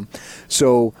many of them.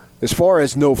 So as far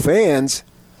as no fans,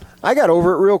 I got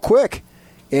over it real quick.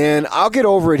 And I'll get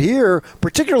over it here,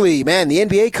 particularly, man, the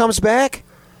NBA comes back.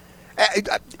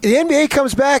 The NBA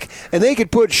comes back, and they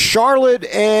could put Charlotte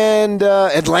and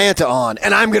Atlanta on,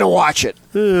 and I'm going to watch it.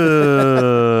 I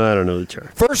don't know the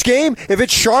chart. First game, if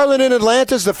it's Charlotte and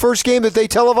Atlanta is the first game that they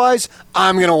televise,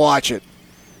 I'm going to watch it.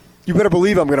 You better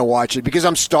believe I'm going to watch it because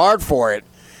I'm starved for it.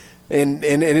 And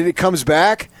it comes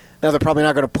back. Now, they're probably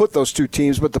not going to put those two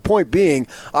teams, but the point being,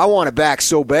 I want it back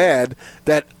so bad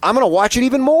that I'm going to watch it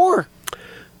even more.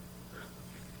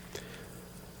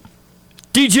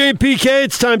 DJ and PK,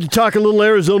 it's time to talk a little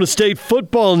Arizona State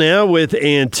football now with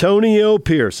Antonio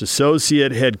Pierce,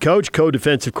 associate head coach,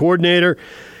 co-defensive coordinator.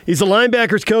 He's the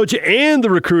linebackers coach and the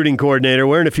recruiting coordinator,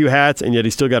 wearing a few hats, and yet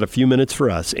he's still got a few minutes for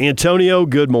us. Antonio,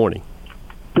 good morning.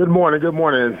 Good morning. Good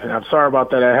morning. I'm sorry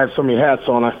about that. I had so many hats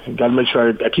on. I got to make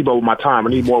sure I keep up with my time. I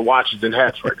need more watches than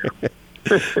hats right now.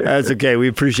 That's okay. We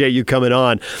appreciate you coming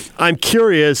on. I'm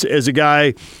curious, as a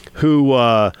guy who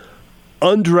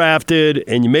undrafted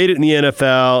and you made it in the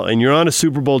NFL and you're on a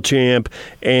Super Bowl champ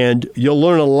and you'll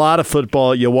learn a lot of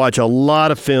football, you'll watch a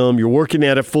lot of film, you're working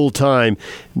at it full time.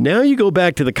 Now you go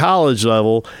back to the college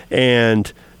level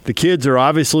and the kids are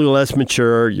obviously less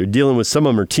mature. You're dealing with some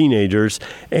of them are teenagers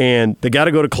and they got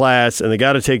to go to class and they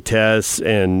got to take tests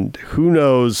and who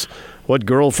knows what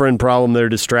girlfriend problem they're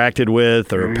distracted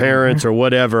with or parents or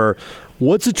whatever.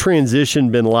 What's the transition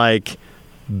been like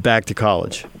back to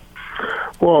college?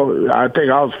 Well, I think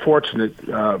I was fortunate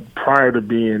prior to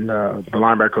being the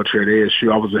linebacker coach here at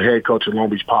ASU. I was the head coach at Long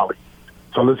Beach Poly.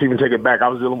 So let's even take it back. I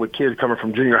was dealing with kids coming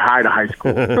from junior high to high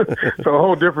school. So a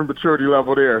whole different maturity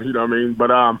level there, you know what I mean?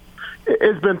 But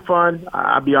it's been fun.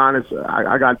 I'll be honest,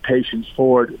 I got patience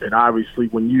for it. And obviously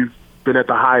when you've been at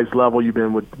the highest level. You've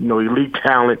been with, elite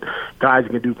talent, guys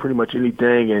who can do pretty much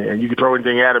anything, and you can throw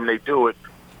anything at them, they do it.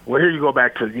 Well, here you go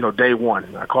back to, day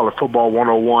one. I call it football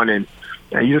 101, and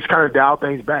you just kind of dial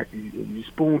things back. You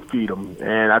spoon feed them.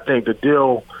 And I think the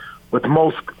deal with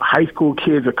most high school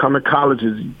kids that come to college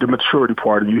is the maturity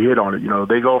part, and you hit on it.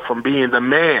 They go from being the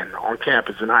man on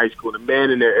campus in high school, the man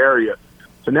in their area.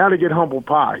 So now they get humble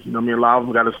pie. A lot of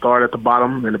them got to start at the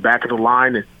bottom and the back of the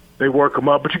line, and they work them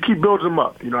up. But you keep building them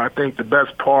up. I think the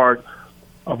best part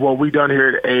of what we've done here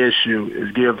at ASU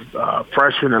is give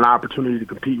freshmen an opportunity to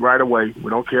compete right away. We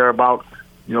don't care about,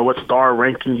 what star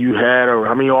ranking you had or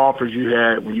how many offers you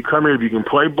had. When you come here, if you can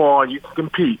play ball and you can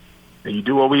compete and you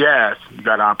do what we ask, you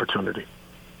got an opportunity.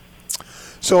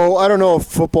 So I don't know if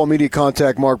Football Media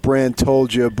Contact Mark Brand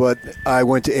told you, but I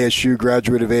went to ASU,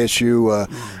 graduate of ASU.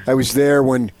 I was there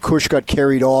when Kush got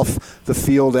carried off the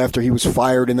field after he was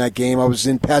fired in that game. I was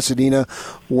in Pasadena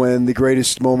when the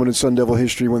greatest moment in Sun Devil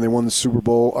history, when they won the Super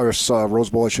Bowl, or Rose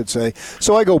Bowl, I should say.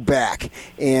 So I go back,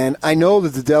 and I know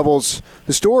that the Devils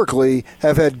historically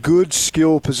have had good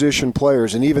skill position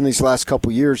players, and even these last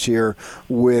couple years here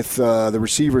with the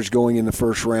receivers going in the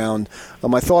first round.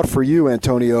 My thought for you,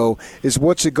 Antonio, is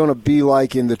what's it going to be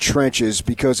like in the trenches?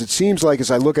 Because it seems like,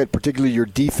 as I look at particularly your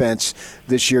defense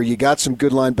this year, you got some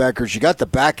good linebackers. You got the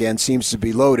back end seems to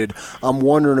be loaded. I'm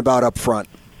wondering about up front.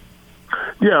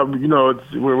 Yeah,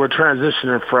 we're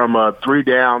transitioning from a 3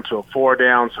 down to a 4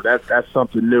 down, so that's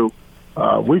something new.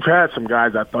 We've had some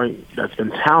guys, I think, that's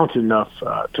been talented enough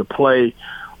to play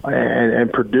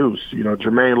and produce.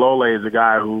 Jermaine Lole is a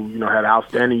guy who, had an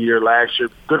outstanding year last year,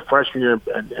 good freshman year,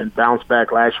 and bounced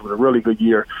back last year with a really good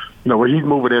year, where he's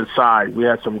moving inside. We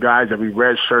had some guys that we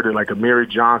redshirted, like Amiri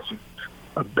Johnson,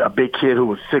 a big kid who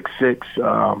was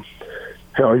 6'6".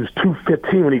 Hell, he was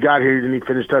 215 when he got here, and he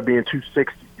finished up being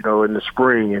 260, in the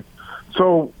spring. And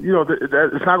so,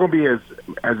 it's not going to be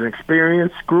as an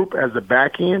experienced group as the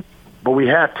back end, but we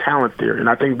have talent there. And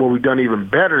I think what we've done even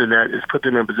better than that is put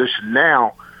them in position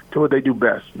now to what they do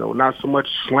best. Not so much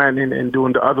slanting and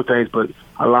doing the other things, but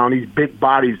allowing these big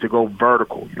bodies to go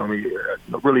vertical.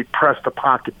 Really press the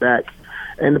pocket back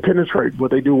and to penetrate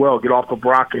what they do well, get off the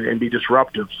block and be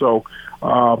disruptive. So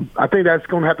I think that's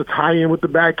going to have to tie in with the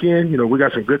back end. We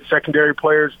got some good secondary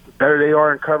players. The better they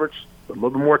are in coverage, a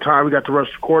little bit more time we got to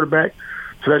rush the quarterback.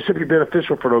 So that should be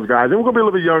beneficial for those guys. And we're going to be a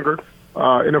little bit younger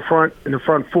in the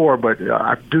front four, but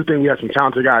I do think we have some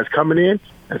talented guys coming in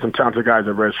and some talented guys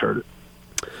that redshirted.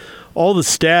 All the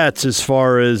stats as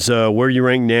far as where you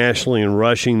rank nationally in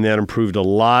rushing, that improved a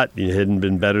lot. You hadn't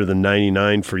been better than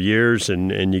 99 for years,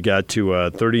 and you got to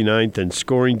 39th in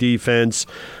scoring defense.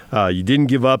 You didn't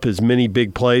give up as many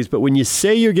big plays. But when you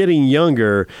say you're getting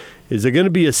younger, is there going to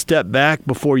be a step back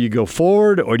before you go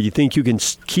forward, or do you think you can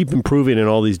keep improving in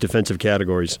all these defensive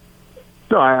categories?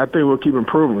 No, I think we'll keep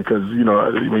improving because,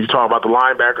 when you talk about the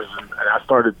linebackers, and I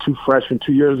started 2 freshmen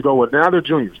 2 years ago, but now they're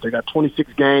juniors. They got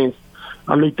 26 games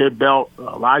underneath their belt.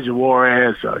 Elijah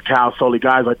Juarez, Cal Soley,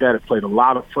 guys like that have played a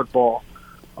lot of football,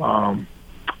 and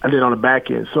then on the back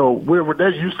end. So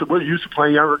we're used to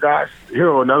playing younger guys.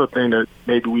 Here, another thing that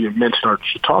maybe we didn't mention or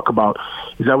should talk about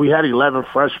is that we had 11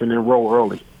 freshmen enroll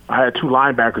early. I had 2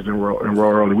 linebackers enroll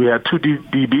early. We had 2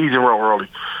 DBs enroll early.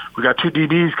 We got 2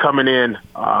 DBs coming in,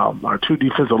 or 2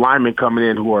 defensive linemen coming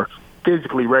in who are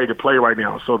physically ready to play right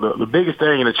now. So the biggest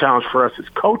thing and the challenge for us as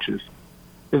coaches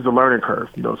is the learning curve.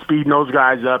 Speeding those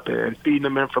guys up and feeding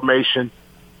them information.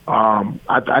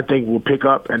 I think we'll pick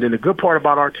up. And then the good part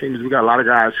about our team is we got a lot of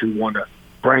guys who want to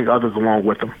bring others along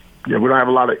with them. We don't have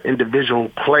a lot of individual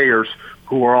players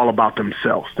who are all about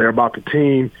themselves. They're about the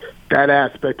team. That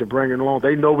aspect of bringing along,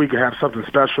 they know we can have something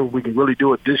special. We can really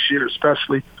do it this year,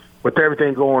 especially with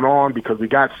everything going on, because we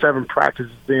got 7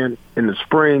 practices in the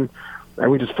spring, and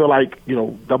we just feel like,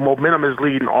 the momentum is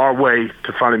leading our way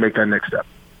to finally make that next step.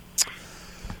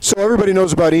 So everybody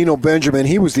knows about Eno Benjamin.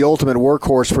 He was the ultimate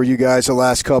workhorse for you guys the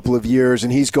last couple of years,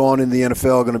 and he's gone in the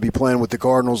NFL, going to be playing with the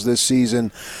Cardinals this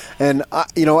season. And,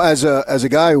 as a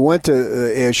guy who went to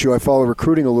ASU, I follow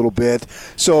recruiting a little bit.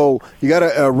 So you got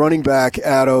a running back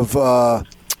out of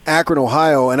Akron,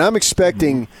 Ohio, and I'm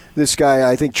expecting this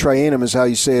guy, I think Trayanum is how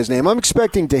you say his name, I'm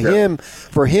expecting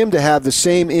for him to have the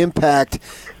same impact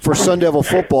for Sun Devil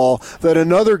football that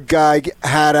another guy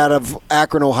had out of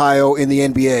Akron, Ohio in the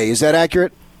NBA. Is that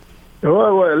accurate?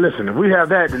 Well, listen, if we have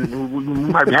that, then we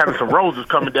might be having some roses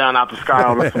coming down out the sky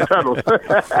on some petals.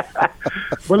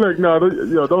 But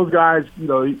look, those guys,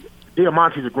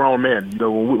 Diamante's a grown man.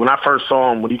 When I first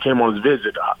saw him, when he came on his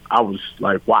visit, I was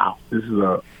like, wow, this is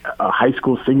a high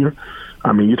school senior.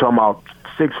 I mean, you're talking about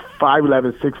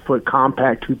 5'11", 6 foot,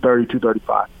 compact, 230,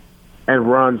 235,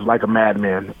 and runs like a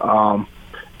madman.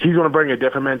 He's going to bring a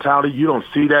different mentality. You don't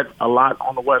see that a lot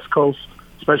on the West Coast,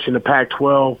 especially in the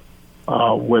Pac-12,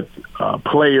 with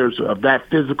players of that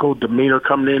physical demeanor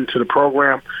coming into the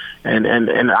program. And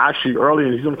actually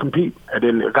early, he's going to compete. And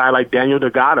then a guy like Daniel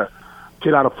DeGata,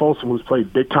 kid out of Folsom who's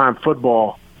played big-time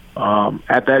football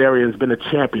at that area, has been a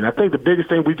champion. I think the biggest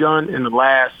thing we've done in the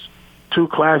last 2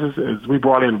 classes is we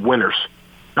brought in winners.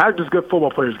 Not just good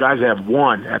football players, guys that have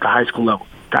won at the high school level,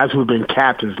 guys who have been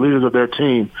captains, leaders of their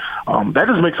team. That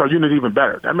just makes our unit even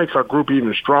better. That makes our group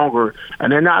even stronger,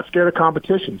 and they're not scared of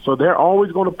competition. So they're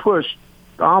always going to push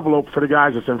the envelope for the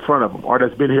guys that's in front of them or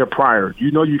that's been here prior.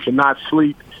 You know you cannot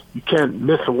sleep. You can't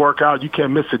miss a workout. You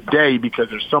can't miss a day because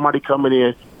there's somebody coming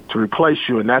in to replace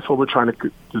you, and that's what we're trying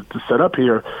to set up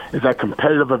here is that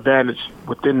competitive advantage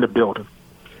within the building.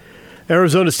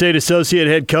 Arizona State Associate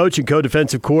Head Coach and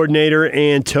Co-Defensive Coordinator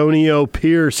Antonio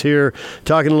Pierce here,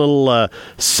 talking a little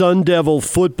Sun Devil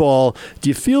football. Do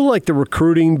you feel like the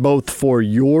recruiting both for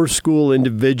your school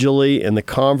individually and the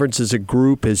conference as a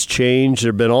group has changed?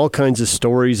 There have been all kinds of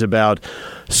stories about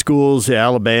schools,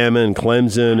 Alabama and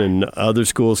Clemson and other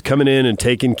schools, coming in and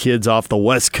taking kids off the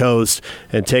West Coast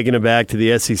and taking them back to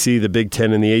the SEC, the Big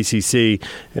Ten, and the ACC.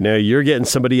 And now you're getting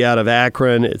somebody out of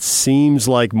Akron. It seems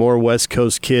like more West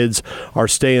Coast kids are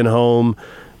staying home.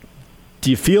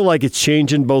 Do you feel like it's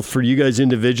changing both for you guys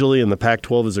individually and the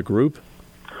Pac-12 as a group?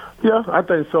 Yeah, I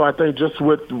think so. I think just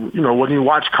with, when you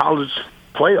watch college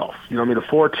playoffs, the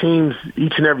 4 teams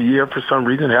each and every year for some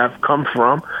reason have come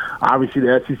from, obviously,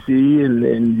 the SEC,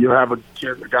 and you'll have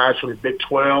guys from the Big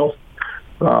 12,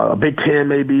 Big 10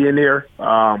 may be in there.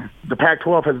 The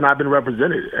Pac-12 has not been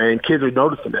represented, and kids are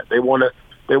noticing that. They want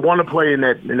to play in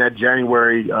that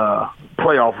January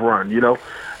playoff run,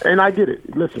 And I get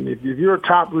it. Listen, if you're a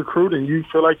top recruit and you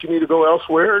feel like you need to go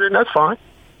elsewhere, then that's fine.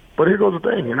 But here goes the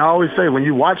thing, and I always say when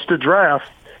you watch the draft,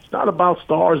 it's not about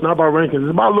stars, not about rankings. It's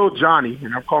about little Johnny,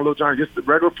 and I'm calling little Johnny just a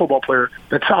regular football player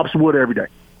that chops wood every day,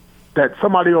 that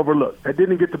somebody overlooked, that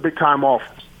didn't get the big-time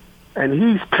offers. And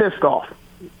he's pissed off,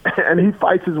 and he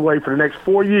fights his way for the next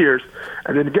 4 years.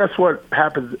 And then guess what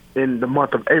happens in the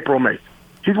month of April, May?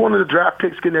 He's one of the draft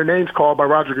picks getting their names called by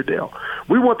Roger Goodell.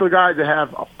 We want the guys that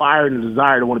have a fire and a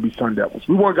desire to want to be Sun Devils.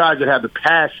 We want guys that have the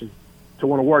passion to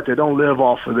want to work, that don't live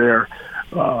off of their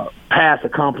past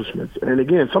accomplishments. And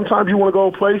again, sometimes you want to go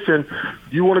a place and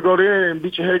you want to go there and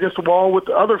beat your head against the wall with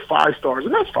the other 5 stars,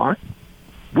 and that's fine.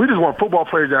 We just want football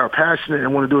players that are passionate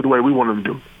and want to do it the way we want them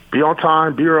to do. Be on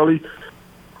time, be early,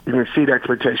 you can exceed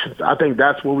expectations. I think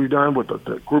that's what we've done with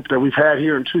the group that we've had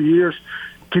here in 2 years.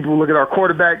 People look at our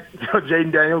quarterback,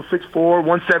 Jaden Daniels, 6'4",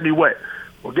 170 wet.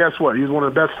 Well, guess what? He was one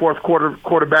of the best fourth quarter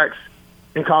quarterbacks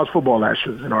in college football last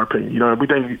year, in our opinion. We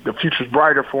think the future's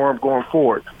brighter for him going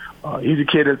forward. He's a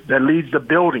kid that leads the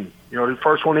building. The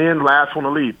first one in, last one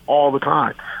to leave all the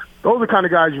time. Those are the kind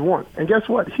of guys you want. And guess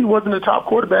what? He wasn't the top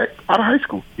quarterback out of high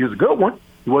school. He was a good one.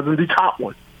 He wasn't the top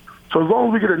one. So as long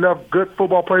as we get enough good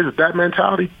football players with that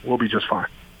mentality, we'll be just fine.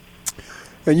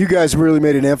 And you guys really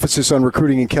made an emphasis on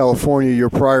recruiting in California. Your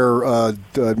prior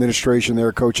administration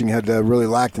there, coaching, had really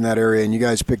lacked in that area, and you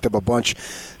guys picked up a bunch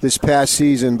this past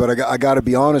season. But I got to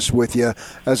be honest with you,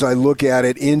 as I look at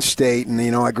it in state, and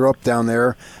I grew up down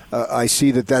there, I see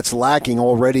that's lacking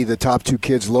already. The top 2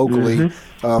 kids locally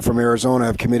from Arizona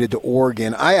have committed to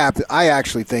Oregon. I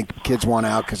actually think kids want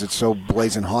out because it's so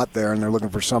blazing hot there, and they're looking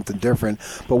for something different.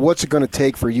 But what's it going to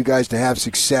take for you guys to have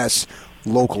success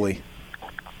locally?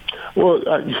 Well,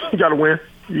 you got to win.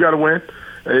 You got to win.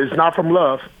 It's not from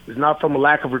love. It's not from a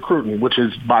lack of recruiting, which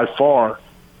is by far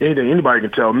anything anybody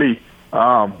can tell me.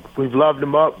 We've loved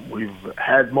them up. We've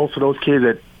had most of those kids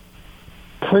at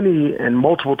plenty and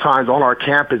multiple times on our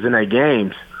campus in their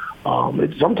games.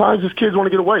 Sometimes these kids want to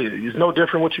get away. It's no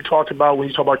different what you talked about when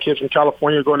you talk about kids from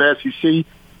California going to SEC. You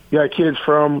got kids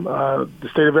from the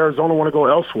state of Arizona want to go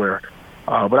elsewhere.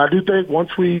 But I do think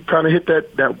once we kind of hit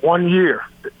that 1 year,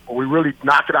 we really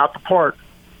knock it out the park,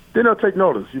 then they'll take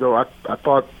notice. I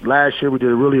thought last year we did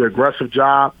a really aggressive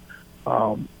job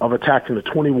of attacking the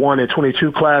 21 and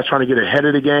 22 class, trying to get ahead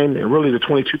of the game, and really the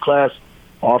 22 class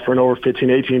offering over 15,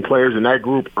 18 players in that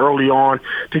group early on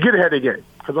to get ahead of the game.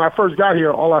 Because when I first got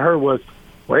here, all I heard was,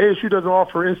 well, ASU doesn't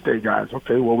offer in-state guys.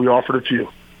 Okay, well, we offered a few.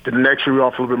 Then the next year we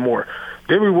offered a little bit more.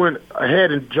 Then we went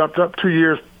ahead and jumped up 2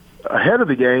 years ahead of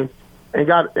the game and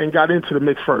got into the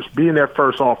mix first, being their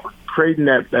first offer, creating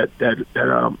that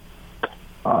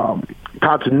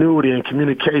continuity and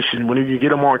communication when you get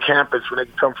them on campus when they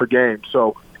can come for games.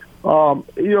 So,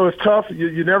 it's tough.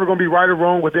 You're never going to be right or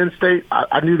wrong with in-state.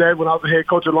 I knew that when I was the head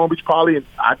coach at Long Beach Poly, and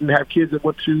I didn't have kids that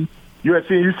went to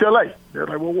USC and UCLA. They're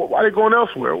like, well, why are they going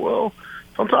elsewhere? Well,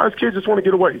 Sometimes kids just want to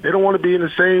get away. They don't want to be in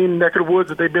the same neck of the woods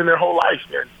that they've been their whole life,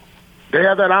 man. They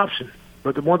have that option.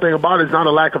 But the one thing about it is not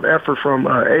a lack of effort from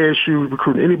ASU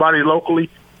recruiting anybody locally.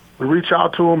 We reach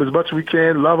out to them as much as we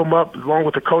can, love them up along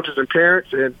with the coaches and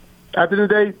parents. And at the end of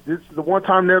the day, this is the one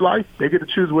time in their life they get to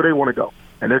choose where they want to go.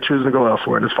 And they're choosing to go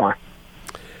elsewhere, and it's fine.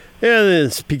 Yeah,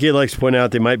 as PK likes to point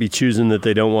out, they might be choosing that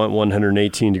they don't want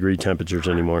 118-degree temperatures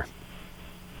anymore.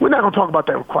 We're not going to talk about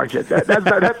that quite yet. That's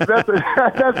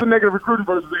the negative recruiting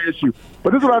versus ASU.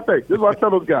 But this is what I think. This is what I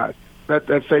tell those guys that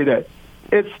say that.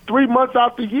 It's 3 months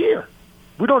out the year.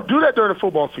 We don't do that during the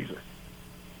football season.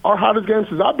 Our hottest game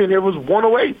since I've been here was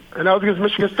 108, and that was against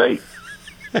Michigan State.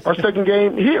 Our second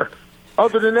game here.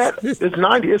 Other than that, it's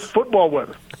 90. It's football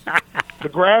weather. The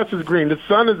grass is green. The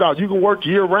sun is out. You can work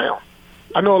year-round.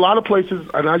 I know a lot of places,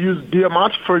 and I use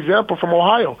Diamante, for example, from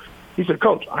Ohio. He said,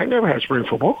 Coach, I never had spring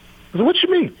football. I said, what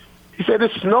you mean? He said,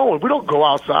 it's snowing. We don't go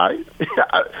outside.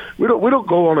 we don't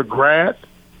go on the grass.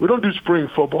 We don't do spring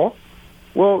football.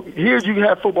 Well, here you can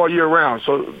have football year-round.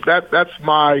 So that's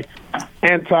my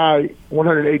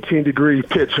anti-118-degree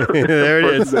pitch. There it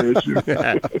is.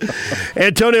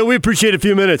 Antonio, we appreciate a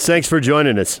few minutes. Thanks for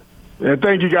joining us. And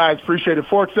thank you, guys. Appreciate it.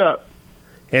 Forks up.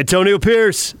 Antonio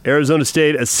Pierce, Arizona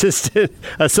State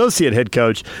associate head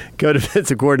coach,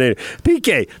 co-defensive coordinator.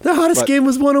 PK, the hottest game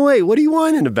was 108. What are you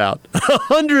whining about?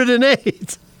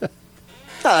 108.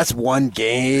 That's one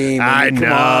game. I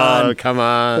know. Come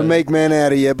on. To make men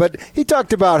out of you. But he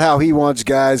talked about how he wants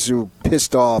guys who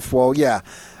pissed off. Well, yeah.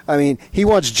 I mean, he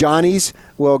wants Johnnies.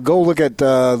 Well, go look at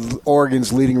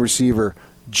Oregon's leading receiver,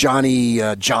 Johnny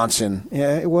Johnson.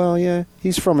 Yeah, well, yeah,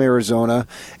 he's from Arizona.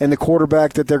 And the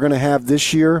quarterback that they're going to have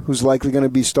this year, who's likely going to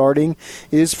be starting,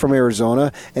 is from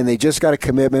Arizona. And they just got a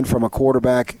commitment from a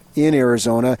quarterback in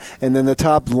Arizona. And then the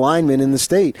top lineman in the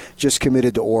state just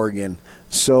committed to Oregon.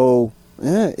 So,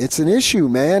 yeah, it's an issue,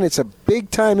 man. It's a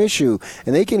big-time issue.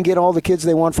 And they can get all the kids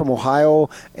they want from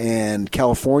Ohio and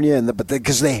California,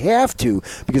 because they have to,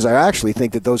 because I actually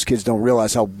think that those kids don't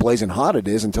realize how blazing hot it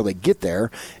is until they get there,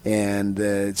 and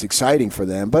it's exciting for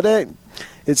them. But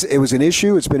it was an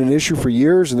issue. It's been an issue for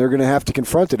years, and they're going to have to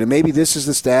confront it. And maybe this is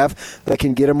the staff that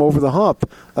can get them over the hump.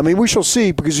 I mean, we shall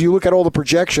see, because you look at all the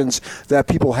projections that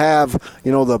people have,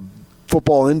 the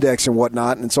football index and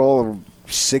whatnot, and it's all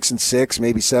 6-6,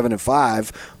 maybe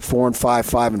 7-5, 4-5,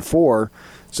 5-4.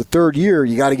 It's the third year.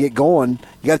 You got to get going.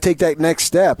 You got to take that next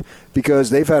step, because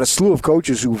they've had a slew of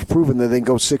coaches who've proven that they can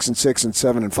go 6-6 and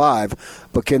 7-5,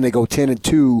 but can they go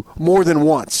 10-2 more than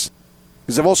once?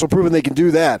 Because they've also proven they can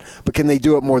do that, but can they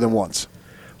do it more than once?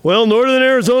 Well, Northern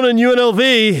Arizona and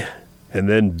UNLV, and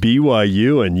then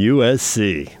BYU and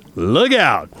USC. Look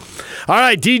out. All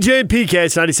right, DJ and PK,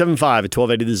 it's 97.5 at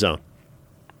 1280 The Zone.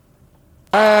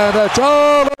 And it's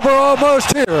all over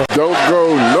almost here. Don't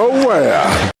go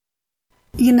nowhere.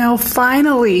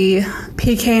 Finally,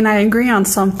 PK and I agree on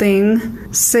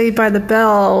something. Saved by the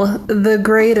Bell, the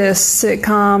greatest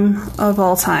sitcom of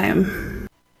all time.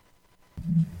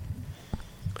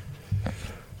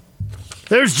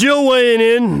 There's Jill weighing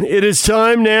in. It is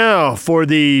time now for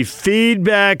the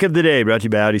feedback of the day, brought to you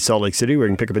by Audi Salt Lake City, where you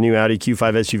can pick up a new Audi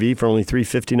Q5 SUV for only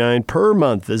 $359 per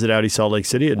month. Visit Audi Salt Lake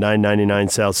City at 999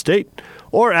 South State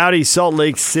or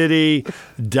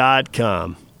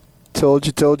AudiSaltLakeCity.com. Told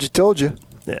you.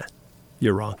 Yeah,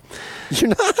 you're wrong.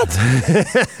 You're not.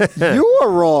 You are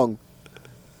wrong.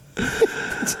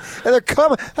 And they're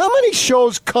coming. How many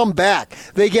shows come back?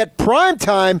 They get prime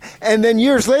time, and then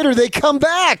years later they come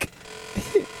back.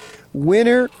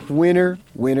 Winner. CP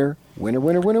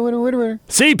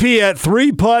at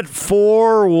 3-putt,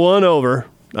 4-1 over.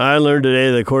 I learned today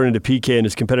that according to PK and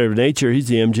his competitive nature, he's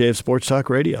the MJ of Sports Talk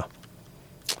Radio.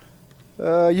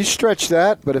 You stretch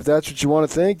that, but if that's what you want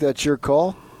to think, that's your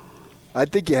call. I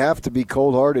think you have to be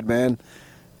cold-hearted, man.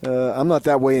 I'm not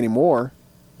that way anymore,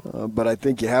 but I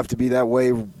think you have to be that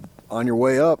way on your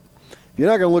way up. If you're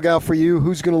not going to look out for you,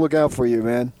 who's going to look out for you,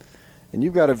 man? And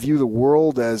you've got to view the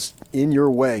world as in your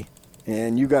way,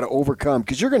 and you've got to overcome,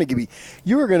 because you're going to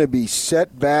be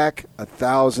set back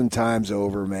 1,000 times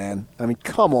over, man. I mean,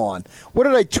 come on. What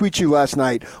did I tweet you last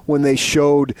night when they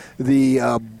showed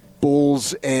the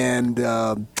Bulls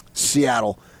and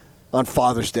Seattle on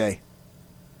Father's Day?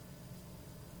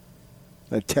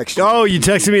 I texted you. Oh, you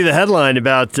texted me the headline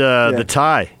about the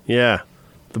tie. Yeah.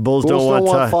 The Bulls don't want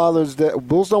tie. Father's Day.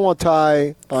 Bulls don't want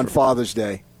tie on Father's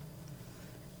Day.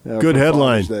 Good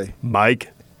headline, Mike.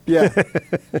 Yeah.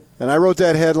 And I wrote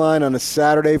that headline on a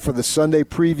Saturday for the Sunday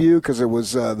preview, because it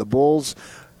was the Bulls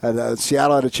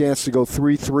Seattle had a chance to go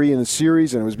 3-3 in the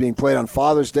series, and it was being played on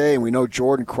Father's Day, and we know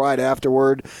Jordan cried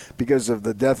afterward because of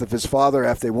the death of his father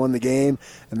after they won the game.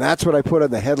 And that's what I put on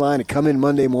the headline, and come in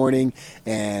Monday morning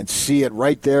and see it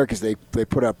right there, because they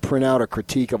put a printout, a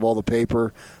critique of all the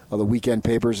paper, of the weekend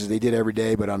papers, as they did every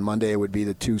day, but on Monday it would be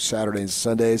the 2 Saturdays and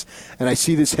Sundays. And I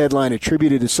see this headline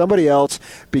attributed to somebody else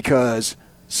because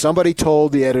somebody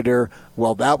told the editor,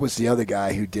 well, that was the other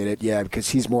guy who did it. Yeah, because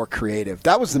he's more creative.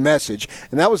 That was the message,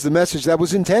 and that was the message that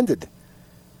was intended.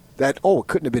 That, it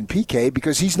couldn't have been PK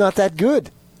because he's not that good.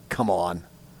 Come on.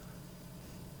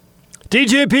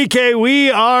 DJ and PK, we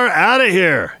are out of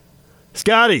here.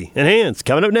 Scotty and Hans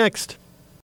coming up next.